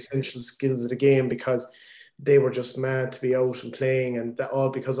kind of the essential skills of the game, because they were just mad to be out and playing, and that all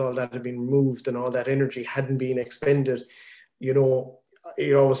because all that had been removed and all that energy hadn't been expended. You know,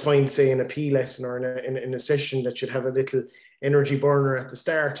 you always find, say, in a P lesson or in a session that you'd have a little energy burner at the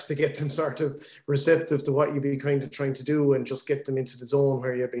start to get them sort of receptive to what you'd be kind of trying to do, and just get them into the zone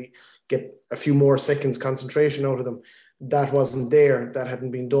where you'd get a few more seconds concentration out of them. That wasn't there. That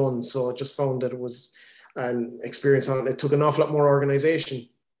hadn't been done. So I just found that it was an experience on it. It took an awful lot more organization,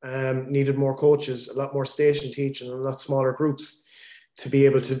 needed more coaches, a lot more station teaching, and a lot smaller groups to be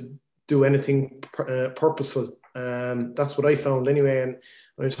able to do anything purposeful. That's what I found anyway. And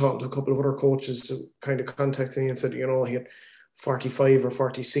I was talking to a couple of other coaches to kind of contact me and said, you know, he had 45 or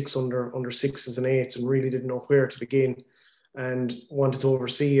 46 under sixes and eights and really didn't know where to begin and wanted to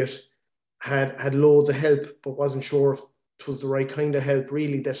oversee it. Had loads of help, but wasn't sure if it was the right kind of help,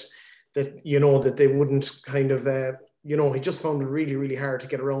 really, that you know, that they wouldn't kind of, you know, he just found it really, really hard to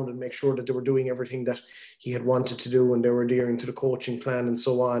get around and make sure that they were doing everything that he had wanted to do and they were adhering to the coaching plan and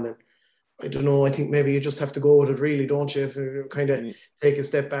so on. And I don't know, I think maybe you just have to go with it, really, don't you? If you kind of take a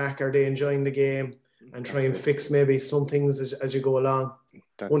step back, are they enjoying the game, and try and fix maybe some things as you go along.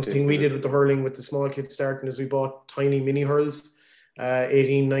 One thing we did with the hurling with the small kids starting is we bought tiny mini hurls,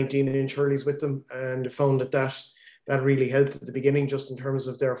 18, 19-inch hurleys with them, and found that really helped at the beginning, just in terms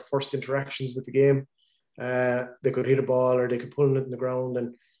of their first interactions with the game. They could hit a ball or they could pull it in the ground,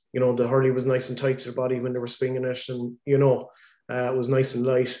 and you know, the hurley was nice and tight to the body when they were swinging it, and you know, it was nice and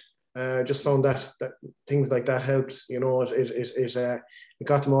light. Just found that things like that helped. You know, it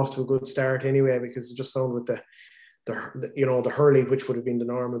got them off to a good start anyway, because it just found with the you know, the hurley, which would have been the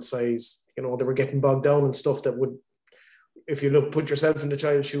normal size, you know, they were getting bogged down and stuff that would, if you put yourself in the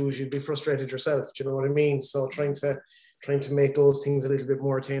child's shoes, you'd be frustrated yourself. Do you know what I mean? So trying to make those things a little bit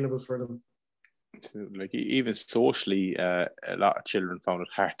more attainable for them. Like even socially, a lot of children found it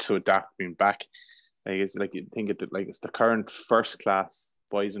hard to adapt being back. Like it's like you think it like it's the current first class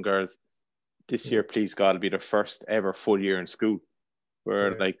boys and girls this year. Please God, will be their first ever full year in school.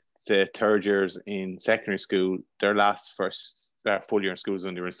 Where like say third years in secondary school, their first full year in school was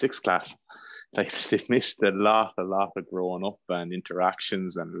when they were in sixth class. Like they've missed a lot of growing up and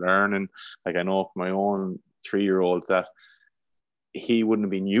interactions and learning. Like I know from my own 3-year-old that he wouldn't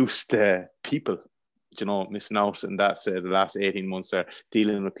have been used to people, you know, missing out, and that's the last 18 months are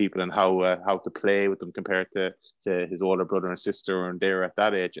dealing with people and how to play with them compared to his older brother and sister, and they're at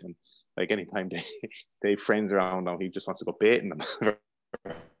that age, and like anytime they friends around now, he just wants to go baiting them. For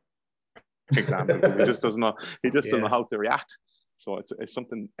example, he just doesn't know how to react. So it's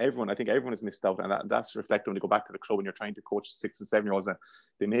something I think everyone has missed out, and that's reflected when you go back to the club and you're trying to coach 6 and 7-year-olds, and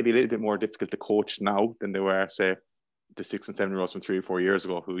they may be a little bit more difficult to coach now than they were, say, the 6 and 7-year-olds from 3 or 4 years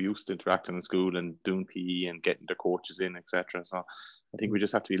ago who used to interacting in school and doing PE and getting their coaches in, etc. So I think we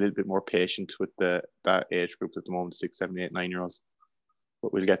just have to be a little bit more patient with that age group at the moment, 6, 7, 8, 9-year-olds.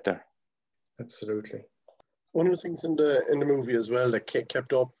 But we'll get there. Absolutely. One of the things in the movie as well that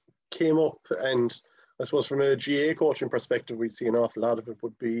came up, and I suppose from a GA coaching perspective, we'd see an awful lot of it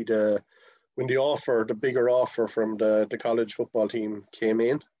would be when the bigger offer from the college football team came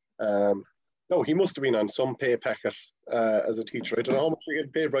in. No, he must have been on some pay packet as a teacher. I don't know how much you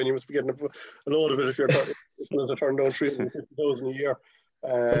get paid, Brian. You must be getting a load of it if you're turning down 350,000 a year.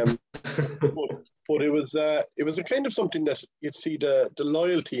 But it was a kind of something that you'd see the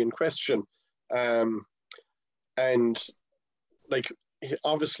loyalty in question, and like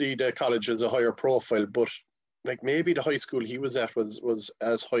obviously the college is a higher profile, but like maybe the high school he was at was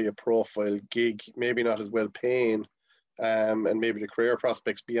as high a profile gig, maybe not as well paying, and maybe the career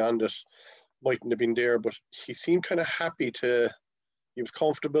prospects beyond it mightn't have been there, but he seemed kind of happy he was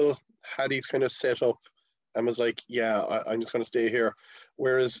comfortable, had his kind of set up, and was like, yeah, I'm just going to stay here.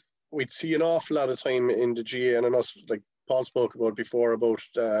 Whereas we'd see an awful lot of time in the GA, and I know, like Paul spoke about before, about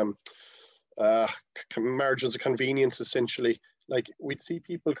margins of convenience, essentially. Like we'd see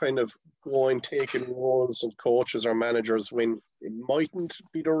people kind of taking roles and coaches or managers when it mightn't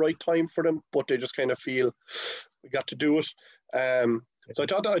be the right time for them, but they just kind of feel we got to do it. So I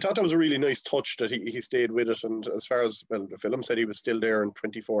thought that was a really nice touch that he stayed with it. And as far as, well, the film said he was still there in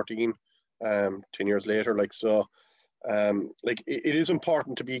 2014, 10 years later. Like, so, like it is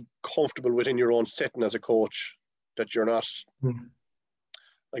important to be comfortable within your own setting as a coach, that you're not,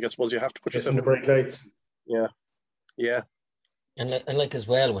 like, I suppose you have to put yourself in the bright lights. Yeah. Yeah. And like as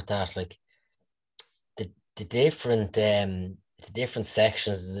well with that, like the different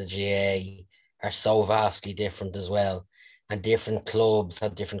sections of the GA are so vastly different as well. And different clubs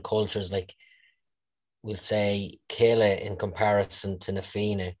have different cultures. Like, we'll say Killa in comparison to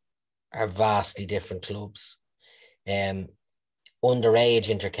Nafina are vastly different clubs. Underage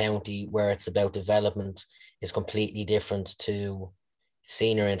intercounty, where it's about development, is completely different to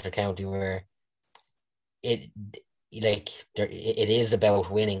senior intercounty, where it is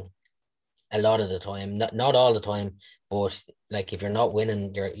about winning a lot of the time, not all the time, but like if you're not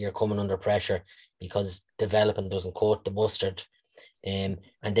winning, you're coming under pressure because development doesn't cut the mustard. And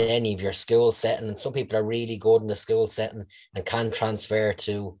then you've your school setting, and some people are really good in the school setting and can transfer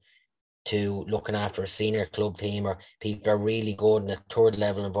to looking after a senior club team, or people are really good in a third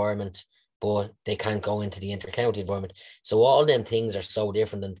level environment, but they can't go into the intercounty environment. So all them things are so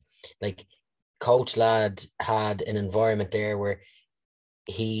different. And like Coach Ladd had an environment there where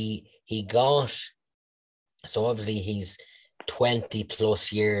he got, so obviously he's 20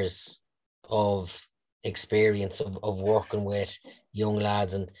 plus years of experience of working with young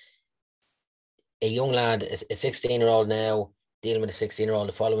lads, and a young lad, a 16-year-old now, dealing with a 16-year-old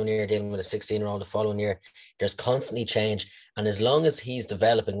the following year, dealing with a 16-year-old the following year. There's constantly change. And as long as he's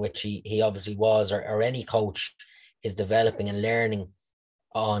developing, which he obviously was, or any coach is developing and learning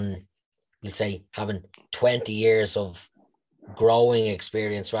on, we'll say, having 20 years of growing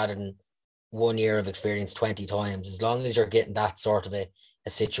experience rather than 1 year of experience 20 times, as long as you're getting that sort of a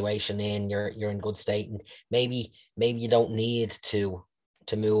situation in, you're in good state. And maybe you don't need to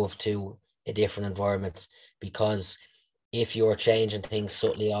move to a different environment, because if you're changing things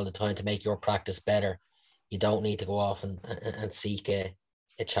subtly all the time to make your practice better, you don't need to go off and seek a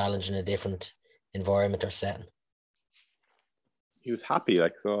challenge in a different environment or setting. He was happy,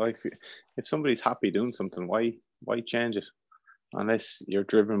 like, so if somebody's happy doing something, why change it? Unless you're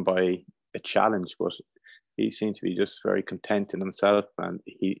driven by a challenge. But he seemed to be just very content in himself, and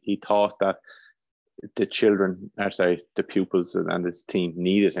he thought that the pupils and his team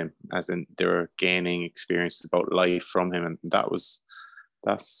needed him, as in they were gaining experiences about life from him, and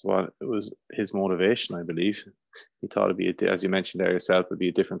that's what it was, his motivation, I believe. He thought it'd be, as you mentioned there yourself, it'd be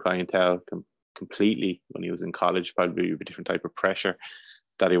a different clientele completely when he was in college, probably a different type of pressure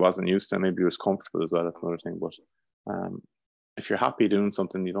that he wasn't used to. Maybe he was comfortable as well, that's another thing. But if you're happy doing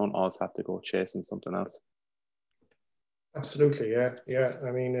something, you don't always have to go chasing something else. Absolutely, yeah.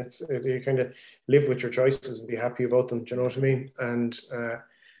 I mean, it's you kind of live with your choices and be happy about them. Do you know what I mean? And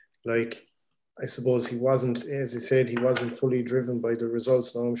like, I suppose he wasn't, as he said, he wasn't fully driven by the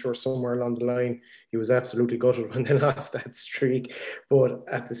results. Now, I'm sure somewhere along the line he was absolutely gutted when they lost that streak. But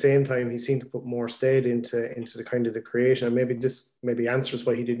at the same time, he seemed to put more stead into the kind of the creation. And maybe this answers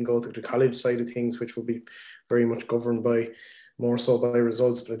why he didn't go to the college side of things, which will be very much governed by more so by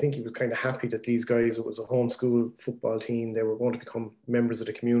results. But I think he was kind of happy that these guys, it was a homeschool football team, they were going to become members of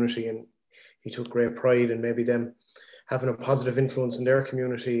the community, and he took great pride in maybe them having a positive influence in their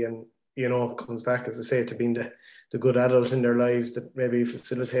community. And, you know, comes back, as I say, to being the good adult in their lives that maybe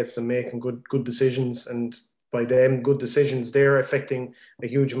facilitates them making good decisions. And by them good decisions, they're affecting a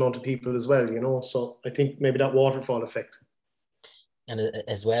huge amount of people as well, you know. So I think maybe that waterfall effect. And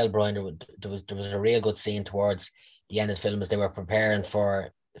as well, Brian, there was a real good scene towards the end of the film as they were preparing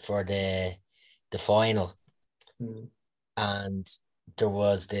for the final, and there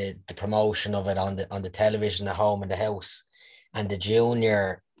was the promotion of it on the television at home in the house, and the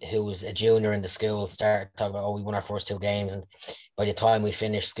junior, who was a junior in the school, started talking about, we won our first 2 games, and by the time we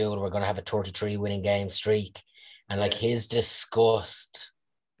finish school we're going to have a 33 winning game streak. And like his disgust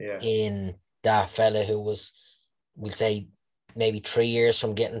in that fella who was, we'll say, maybe 3 years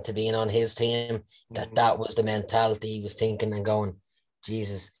from getting to being on his team, that was the mentality he was thinking and going,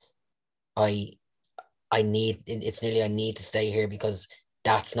 Jesus, I need to stay here, because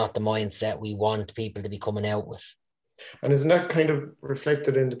that's not the mindset we want people to be coming out with. And isn't that kind of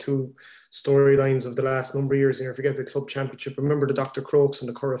reflected in the 2 storylines of the last number of years? You know, forget the club championship. Remember the Dr. Crokes and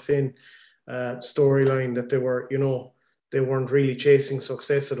the Curra Finn storyline, that they were, you know, they weren't really chasing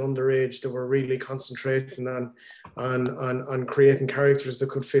success at underage. They were really concentrating on creating characters that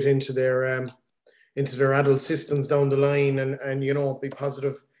could fit into their adult systems down the line, and you know, be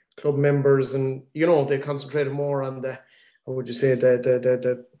positive club members. And you know, they concentrated more on the, how would you say,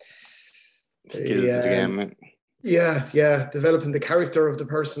 the skills of the game. Yeah, developing the character of the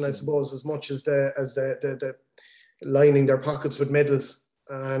person, I suppose, as much as the lining their pockets with medals.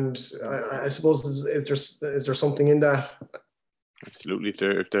 And I suppose, is there something in that? Absolutely.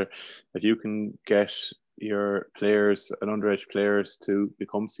 If you can get your players and underage players to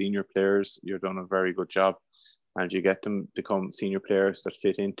become senior players, you've done a very good job. And you get them become senior players that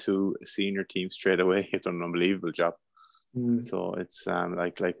fit into a senior team straight away, you've done an unbelievable job. So it's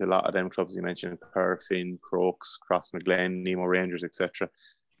like a lot of them clubs you mentioned, Perfin, Crokes, Crossmaglen, Nemo Rangers, etc.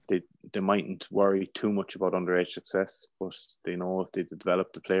 They mightn't worry too much about underage success, but they know if they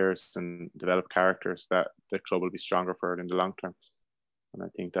develop the players and develop characters, that the club will be stronger for it in the long term. And I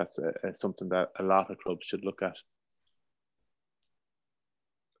think that's something that a lot of clubs should look at.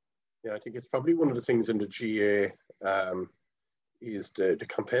 Yeah, I think it's probably one of the things in the GA is the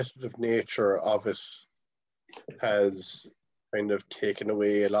competitive nature of it has kind of taken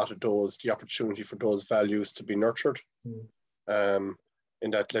away a lot of the opportunity for those values to be nurtured. In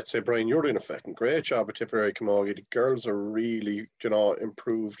that, let's say, Brian, you're doing a fucking great job at Tipperary Camogie. The girls are really,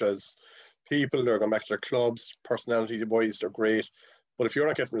 improved as people. They're going back to their clubs. Personality, the boys, they're great. But if you're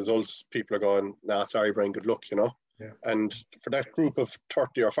not getting results, people are going, nah, sorry, Brian, good luck, Yeah. And for that group of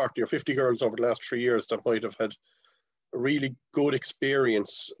 30 or 40 or 50 girls over the last 3 years that might have had a really good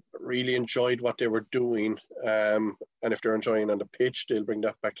experience, really enjoyed what they were doing, and if they're enjoying on the pitch, they'll bring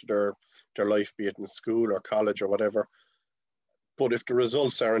that back to their life, be it in school or college or whatever. But if the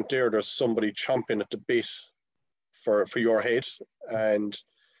results aren't there, there's somebody chomping at the bit for your head. And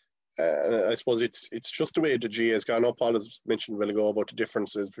I suppose it's just the way the GA has gone up. Paul has mentioned a while ago about the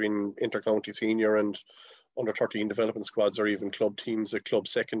differences between inter-county senior and under 13 development squads, or even club teams, a club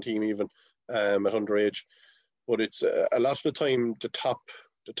second team even at underage. But it's a lot of the time the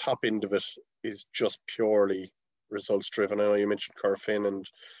top end of it is just purely results driven. I know you mentioned Corfin and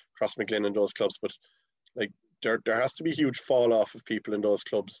Crossmaglen and those clubs, but like there has to be a huge fall off of people in those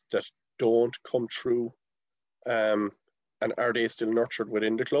clubs that don't come through. And are they still nurtured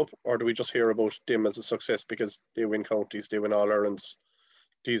within the club, or do we just hear about them as a success because they win counties, they win All Irelands?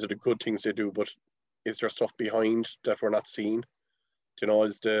 These are the good things they do, but is there stuff behind that we're not seeing?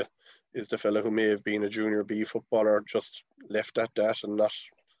 Is the fellow who may have been a junior B footballer just left at that, and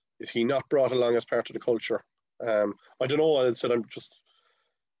is he not brought along as part of the culture? I don't know. I said I'm just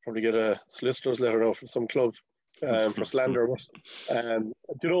probably get a solicitor's letter now from some club for slander. But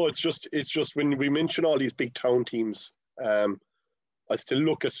it's just when we mention all these big town teams, I still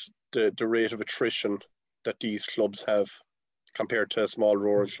look at the rate of attrition that these clubs have compared to a small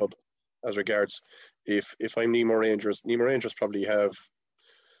rural club. As regards, if I'm Nemo Rangers probably have,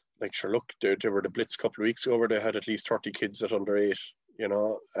 like, sure, look, they were the Blitz a couple of weeks ago where they had at least 30 kids at under 8,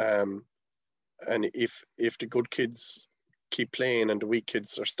 and if the good kids keep playing and the weak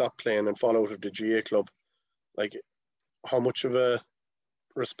kids are stop playing and fall out of the GA club, like, how much of a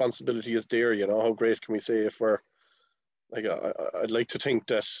responsibility is there? How great can we say if we're like, I'd like to think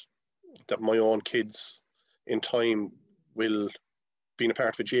that my own kids in time will, being a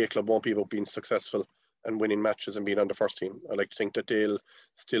part of a GA club, won't be about being successful and winning matches and being on the first team. I like to think that they'll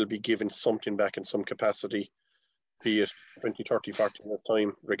still be giving something back in some capacity, be it 20, 30, 40 years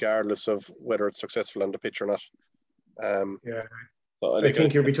time, regardless of whether it's successful on the pitch or not. So I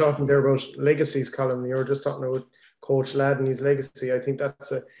think you'll be talking there about legacies, Colin. You're just talking about Coach Ladd and his legacy. I think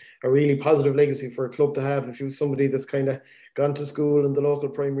that's a really positive legacy for a club to have. If you're somebody that's kind of gone to school in the local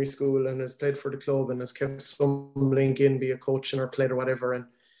primary school and has played for the club and has kept some link in, be a coach or player or whatever, and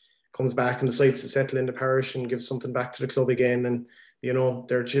comes back and decides to settle in the parish and give something back to the club again, and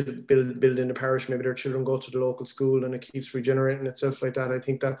their children build in the parish, maybe their children go to the local school and it keeps regenerating itself like that. I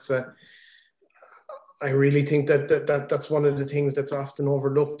think that's I really think that's one of the things that's often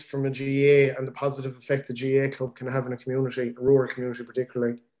overlooked from a GA, and the positive effect the GA club can have in a community, a rural community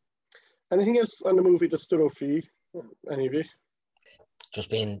particularly. Anything else on the movie that stood out for you? Any of you? Just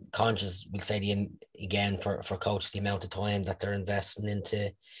being conscious, we'll say again for coach, the amount of time that they're investing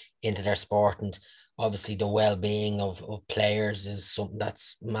into their sport, and obviously the well-being of players is something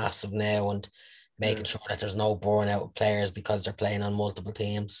that's massive now, and making sure that there's no burnout of players because they're playing on multiple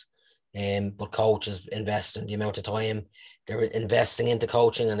teams. But coaches investing the amount of time they're investing into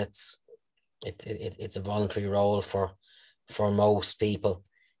coaching, and it's a voluntary role for most people,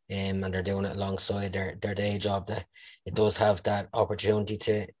 and they're doing it alongside their day job. That it does have that opportunity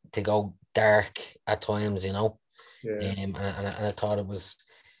to go dark at times, and I thought it was,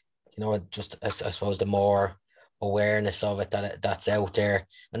 just I suppose the more awareness of it that's out there,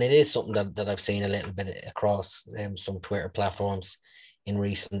 and it is something that I've seen a little bit across some Twitter platforms in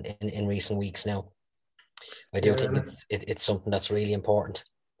recent weeks now. I do think it's something that's really important.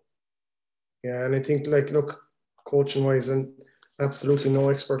 Yeah, and I think, look, coaching wise, and absolutely no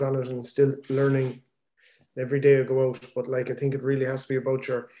expert on it, and still learning every day I go out. But I think it really has to be about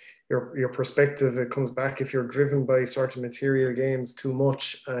your perspective. It comes back if you're driven by certain material gains too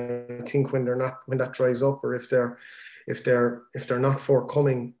much. I think when that dries up, or if they're not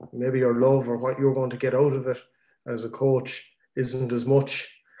forthcoming, maybe your love or what you're going to get out of it as a coach isn't as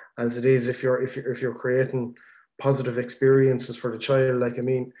much as it is if you're creating positive experiences for the child. Like, I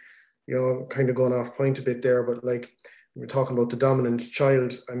mean, you know, kind of going off point a bit there, but like we're talking about the dominant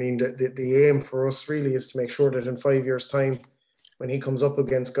child. I mean, the aim for us really is to make sure that in 5 years' time, when he comes up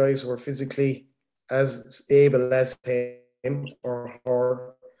against guys who are physically as able as him or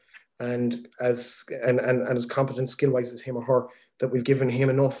her, and as competent skill wise as him or her, that we've given him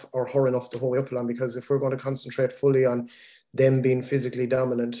enough or her enough to hold up on. Because if we're going to concentrate fully on them being physically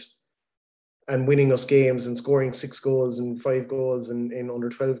dominant and winning us games and scoring 6 goals and 5 goals in under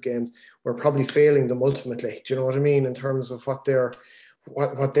 12 games, we're probably failing them ultimately. Do you know what I mean? In terms of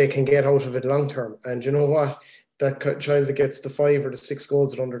what they can get out of it long term. And you know what? That child that gets the 5 or the 6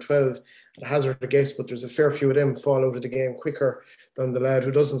 goals at under 12, it hazard a guess, but there's a fair few of them fall out of the game quicker than the lad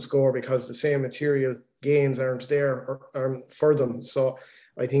who doesn't score because the same material gains aren't there for them. So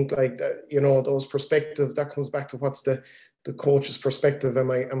I think, like that, you know, those perspectives, that comes back to what's the coach's perspective.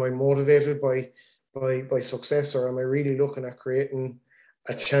 Am I motivated by success, or am I really looking at creating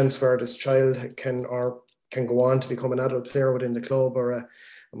a chance where this child can go on to become an adult player within the club, or a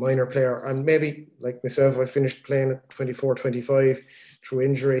minor player? And maybe like myself, I finished playing at 24, 25 through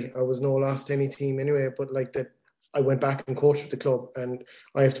injury. I was no loss to any team anyway, but like that, I went back and coached with the club, and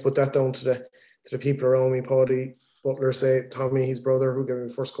I have to put that down to the people around me. Paddy Butler, say Tommy, his brother, who gave me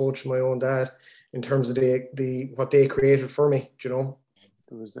the first coach, my own dad, in terms of the what they created for me. Do you know?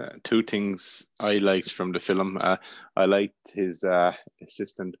 There was 2 things I liked from the film. I liked his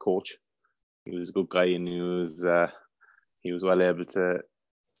assistant coach. He was a good guy, and he was well able to.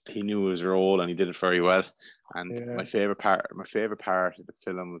 He knew his role, and he did it very well. And my favorite part of the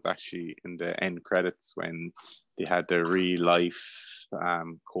film was actually in the end credits when they had their real life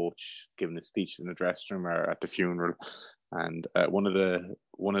coach giving a speech in the dressing room or at the funeral. And one of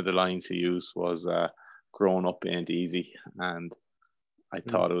the lines he used was "Growing up ain't easy," and I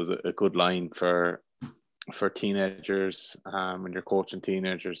thought it was a good line for teenagers. When you're coaching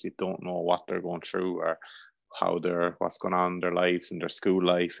teenagers, you don't know what they're going through or what's going on in their lives, in their school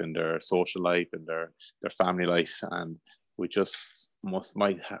life, in their social life, in their family life, and we just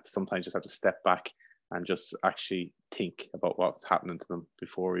sometimes just have to step back and just actually think about what's happening to them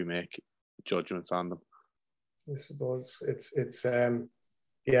before we make judgments on them. I suppose it's again,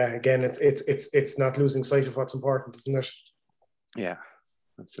 it's not losing sight of what's important, isn't it? Yeah,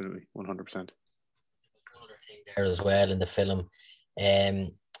 absolutely, 100%. Another thing there as well in the film,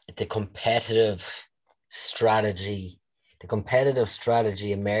 the competitive strategy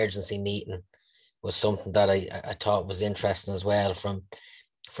emergency meeting was something that I thought was interesting as well from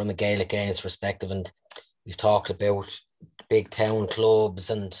a Gaelic Games perspective. And we've talked about big town clubs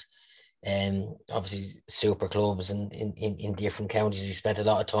and obviously super clubs in different counties. We spent a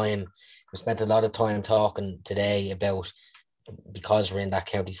lot of time talking today about, because we're in that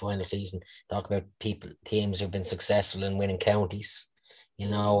county final season, talking about teams who've been successful in winning counties, you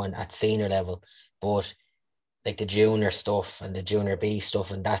know, and at senior level. But like the junior stuff and the junior B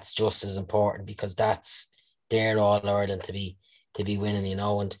stuff, and that's just as important, because that's their All Ireland to be winning, you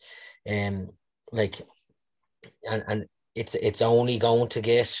know. And like and it's only going to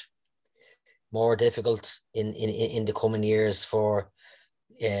get more difficult in the coming years for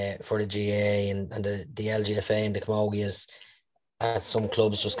the GA and the LGFA and the Camogie as some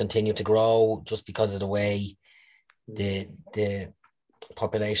clubs just continue to grow, just because of the way the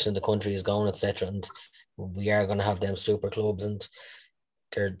population of the country is going, etc. And we are going to have them super clubs, and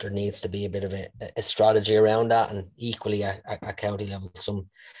there needs to be a bit of a strategy around that. And equally at county level,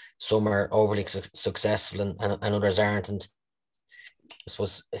 some are overly successful and others aren't. And I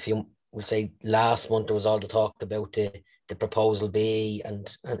suppose if you would say last month there was all the talk about the proposal B and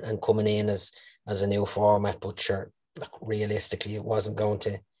coming in as a new format, but sure, like, realistically it wasn't going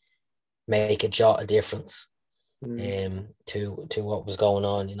to make a jot of difference to what was going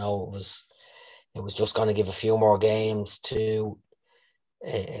on. You know, it was just going to give a few more games to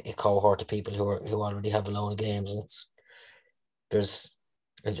a cohort of people who already have a load of games. And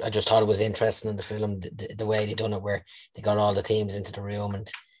I just thought it was interesting in the film the way they done it, where they got all the teams into the room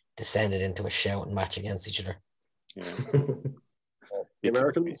and descended into a shouting match against each other. Yeah. The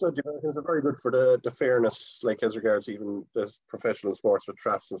Americans are very good for the fairness, like as regards even the professional sports with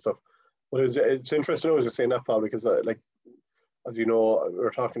drafts and stuff. But it's interesting always you're saying that, Paul, because like, as you know, we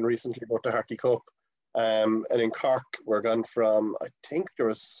were talking recently about the Harty Cup, and in Cork we're gone from, I think there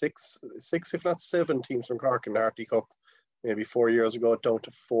was six if not 7 teams from Cork in the Harty Cup maybe 4 years ago, down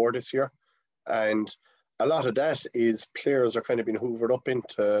to 4 this year. And a lot of that is players are kind of being hoovered up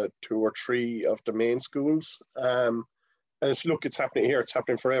into 2 or 3 of the main schools. And it's happening here. It's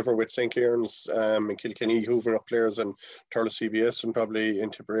happening forever with St. Kieran's and Kilkenny hoovering up players, and Turles CBS, and probably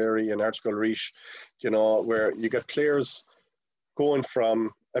in Tipperary and Artskull Reach, where you get players going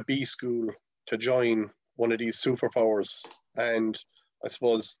from a B school to join one of these superpowers. And I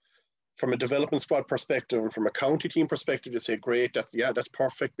suppose from a development squad perspective and from a county team perspective, you say, great, that's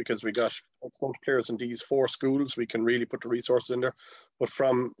perfect, because we got excellent players in these 4 schools. We can really put the resources in there. But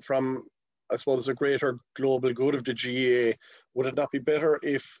from I suppose the greater global good of the GAA, would it not be better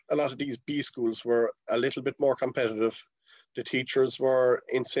if a lot of these B schools were a little bit more competitive? The teachers were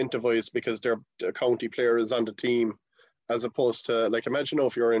incentivized because their county player is on the team, as opposed to, like, imagine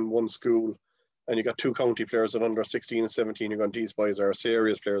if you're in one school and you got 2 county players at under 16 and 17, you're going, these boys are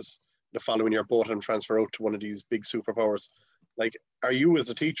serious players. The following year, both of them transfer out to one of these big superpowers. Like, are you as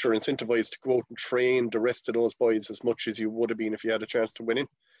a teacher incentivized to go out and train the rest of those boys as much as you would have been if you had a chance to win it?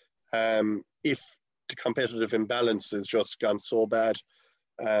 If the competitive imbalance has just gone so bad.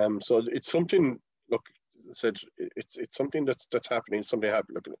 So it's something, look, I said, it's something that's happening. It's something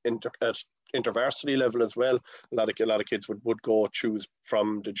happening at intervarsity level as well. A lot of kids would go choose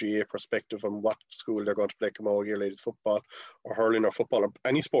from the GA perspective on what school they're going to play Camogie or ladies football or hurling or football or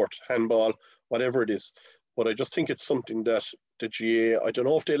any sport, handball, whatever it is. But I just think it's something that the GA, I don't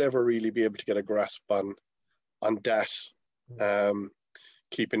know if they'll ever really be able to get a grasp on that,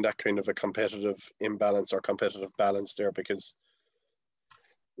 keeping that kind of a competitive imbalance or competitive balance there, because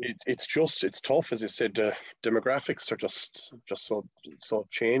it's tough. As you said, the demographics are just so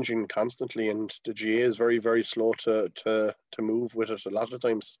changing constantly, and the GA is very, very slow to move with it a lot of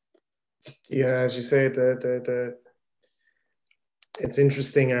times. Yeah, as you say, it's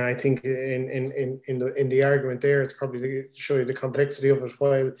interesting. I think in the argument there, it's probably to show you the complexity of it.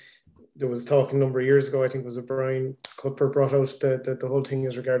 While there was talking a number of years ago, I think it was a Brian Cuthbert brought out the whole thing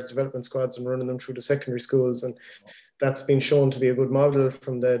as regards development squads and running them through the secondary schools, and that's been shown to be a good model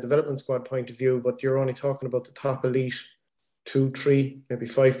from the development squad point of view. But you're only talking about the top elite 2, 3, maybe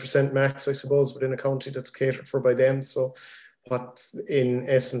 5% max, I suppose, within a county that's catered for by them. So what in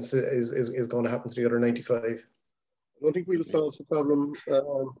essence is going to happen to the other 95? I don't think we'll solve the problem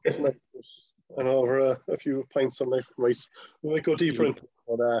tonight. And over a few pints, we might go deeper into it.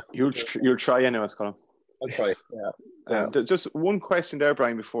 But, you'll try anyways, Colin. I'll try. Yeah. Just one question there,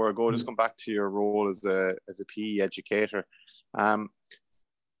 Brian, before I go. Just come back to your role as a PE educator.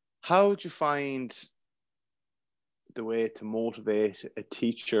 How would you find the way to motivate a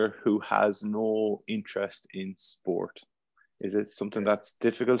teacher who has no interest in sport? Is it something that's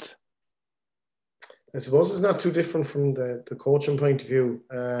difficult? I suppose it's not too different from the coaching point of view,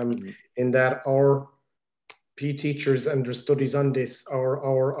 in that our PE teachers and their studies on this,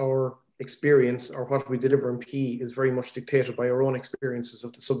 our experience or what we deliver in PE is very much dictated by our own experiences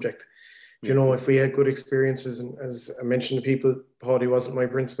of the subject. You know, if we had good experiences, and as I mentioned to people, Paddy wasn't my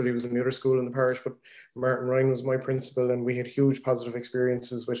principal, he was in the other school in the parish, but Martin Ryan was my principal, and we had huge positive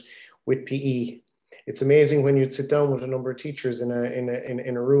experiences with PE. It's amazing when you'd sit down with a number of teachers in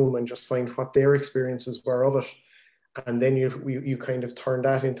a room and just find what their experiences were of it. And then you kind of turn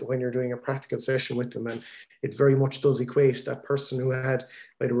that into when you're doing a practical session with them. And it very much does equate that person who had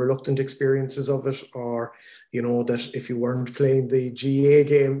either reluctant experiences of it, or, you know, that if you weren't playing the GA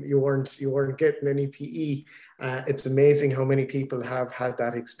game, you weren't getting any PE. It's amazing how many people have had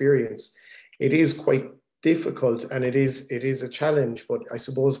that experience. It is quite difficult, and it is a challenge, but I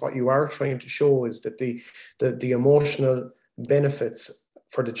suppose what you are trying to show is that the emotional benefits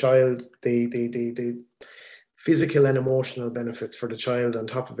for the child, the physical and emotional benefits for the child on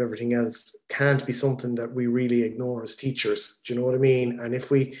top of everything else can't be something that we really ignore as teachers. Do you know what I mean? And if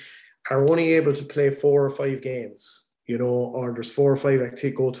we are only able to play 4 or 5 games, you know, or there's 4 or 5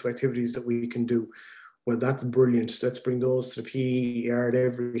 go-to activities that we can do, well, that's brilliant. Let's bring those to the PE yard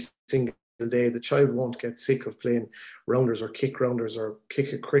every single day. The child won't get sick of playing rounders or kick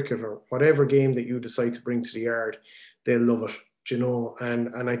a cricket or whatever game that you decide to bring to the yard. They'll love it. You know,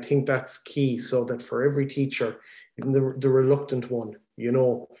 and I think that's key, so that for every teacher, even the reluctant one, you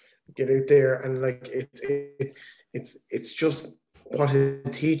know, get out there and like it's just what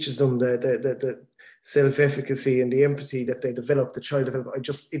it teaches them, the self-efficacy and the empathy that they develop, the child develop.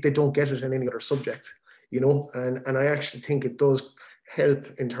 They don't get it in any other subject, you know, and I actually think it does help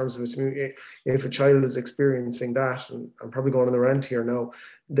in terms of if a child is experiencing that, and I'm probably going on a rant here now,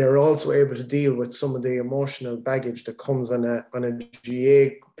 they're also able to deal with some of the emotional baggage that comes on a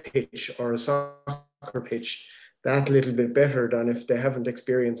GA pitch or a soccer pitch that little bit better than if they haven't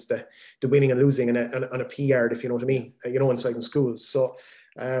experienced the winning and losing on a P yard, if you know what I mean, you know, inside in schools. So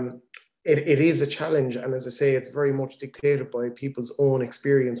it is a challenge, and as I say, it's very much dictated by people's own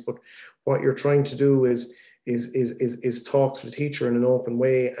experience. But what you're trying to do is is talk to the teacher in an open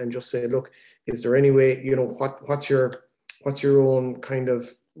way and just say, look, is there any way, what's your own kind of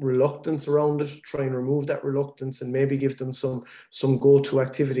reluctance around it? Try and remove that reluctance and maybe give them some go-to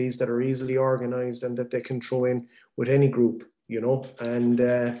activities that are easily organized and that they can throw in with any group, and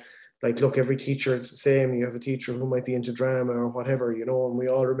look, every teacher, it's the same. You have a teacher who might be into drama or whatever, and we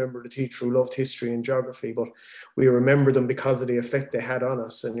all remember the teacher who loved history and geography, but we remember them because of the effect they had on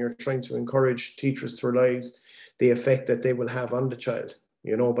us. And you're trying to encourage teachers to realize the effect that they will have on the child,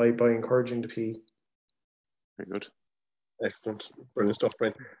 by encouraging the PE. Very good. Excellent. Brilliant stuff,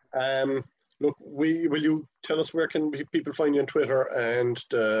 Brian. Look, will you tell us where can people find you on Twitter and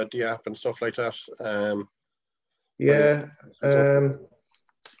the app and stuff like that?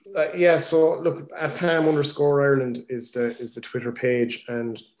 So look, at Pam_Ireland is the Twitter page,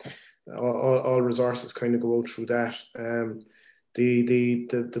 and all resources kind of go out through that.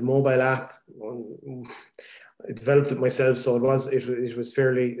 The mobile app, I developed it myself, so it was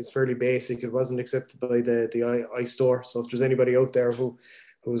fairly basic. It wasn't accepted by the iStore. So if there's anybody out there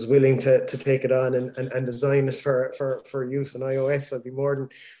who's willing to take it on and design it for use on iOS, I'd be more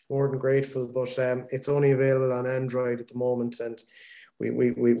than grateful. But it's only available on Android at the moment, and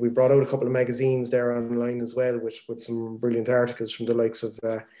we brought out a couple of magazines there online as well, with some brilliant articles from the likes of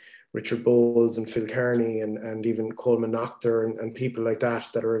Richard Bowles and Phil Kearney and even Coleman Noctor and people like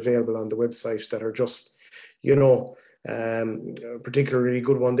that are available on the website that are just, particularly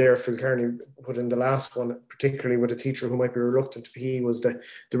good one there. Phil Kearney put in the last one, particularly with a teacher who might be reluctant to PE, was the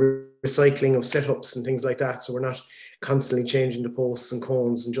recycling of setups and things like that. So we're not constantly changing the posts and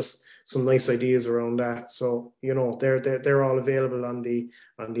cones, and just some nice ideas around that. So, they're all available on the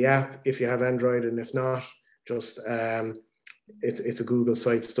app if you have Android, and if not, just it's a Google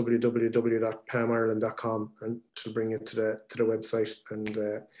site. It's www.pamireland.com, and to bring it to the website,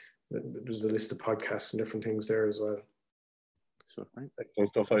 and there's a list of podcasts and different things there as well. So, right. Excellent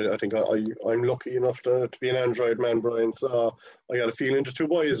stuff. I think I'm lucky enough to be an Android man, Brian. So I got a feeling the two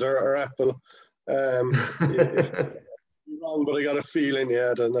boys are Apple. Wrong, but I got a feeling,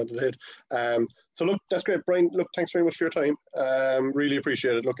 that it. So look, that's great, Brian. Look, thanks very much for your time. Really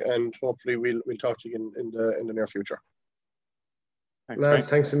appreciate it. Look, and hopefully we'll talk to you in the near future. Thanks, lads. Brian.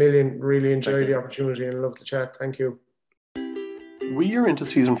 Thanks a million. Really enjoyed the opportunity and love the chat. Thank you. We are into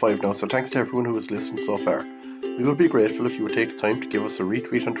season 5 now, so thanks to everyone who has listened so far. We would be grateful if you would take the time to give us a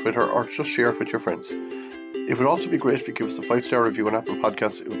retweet on Twitter or just share it with your friends. It would also be great if you give us a 5-star review on Apple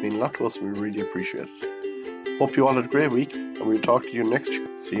Podcasts. It would mean a lot to us, and we really appreciate it. Hope you all had a great week, and we'll talk to you next year.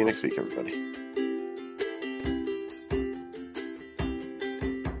 See you next week, everybody.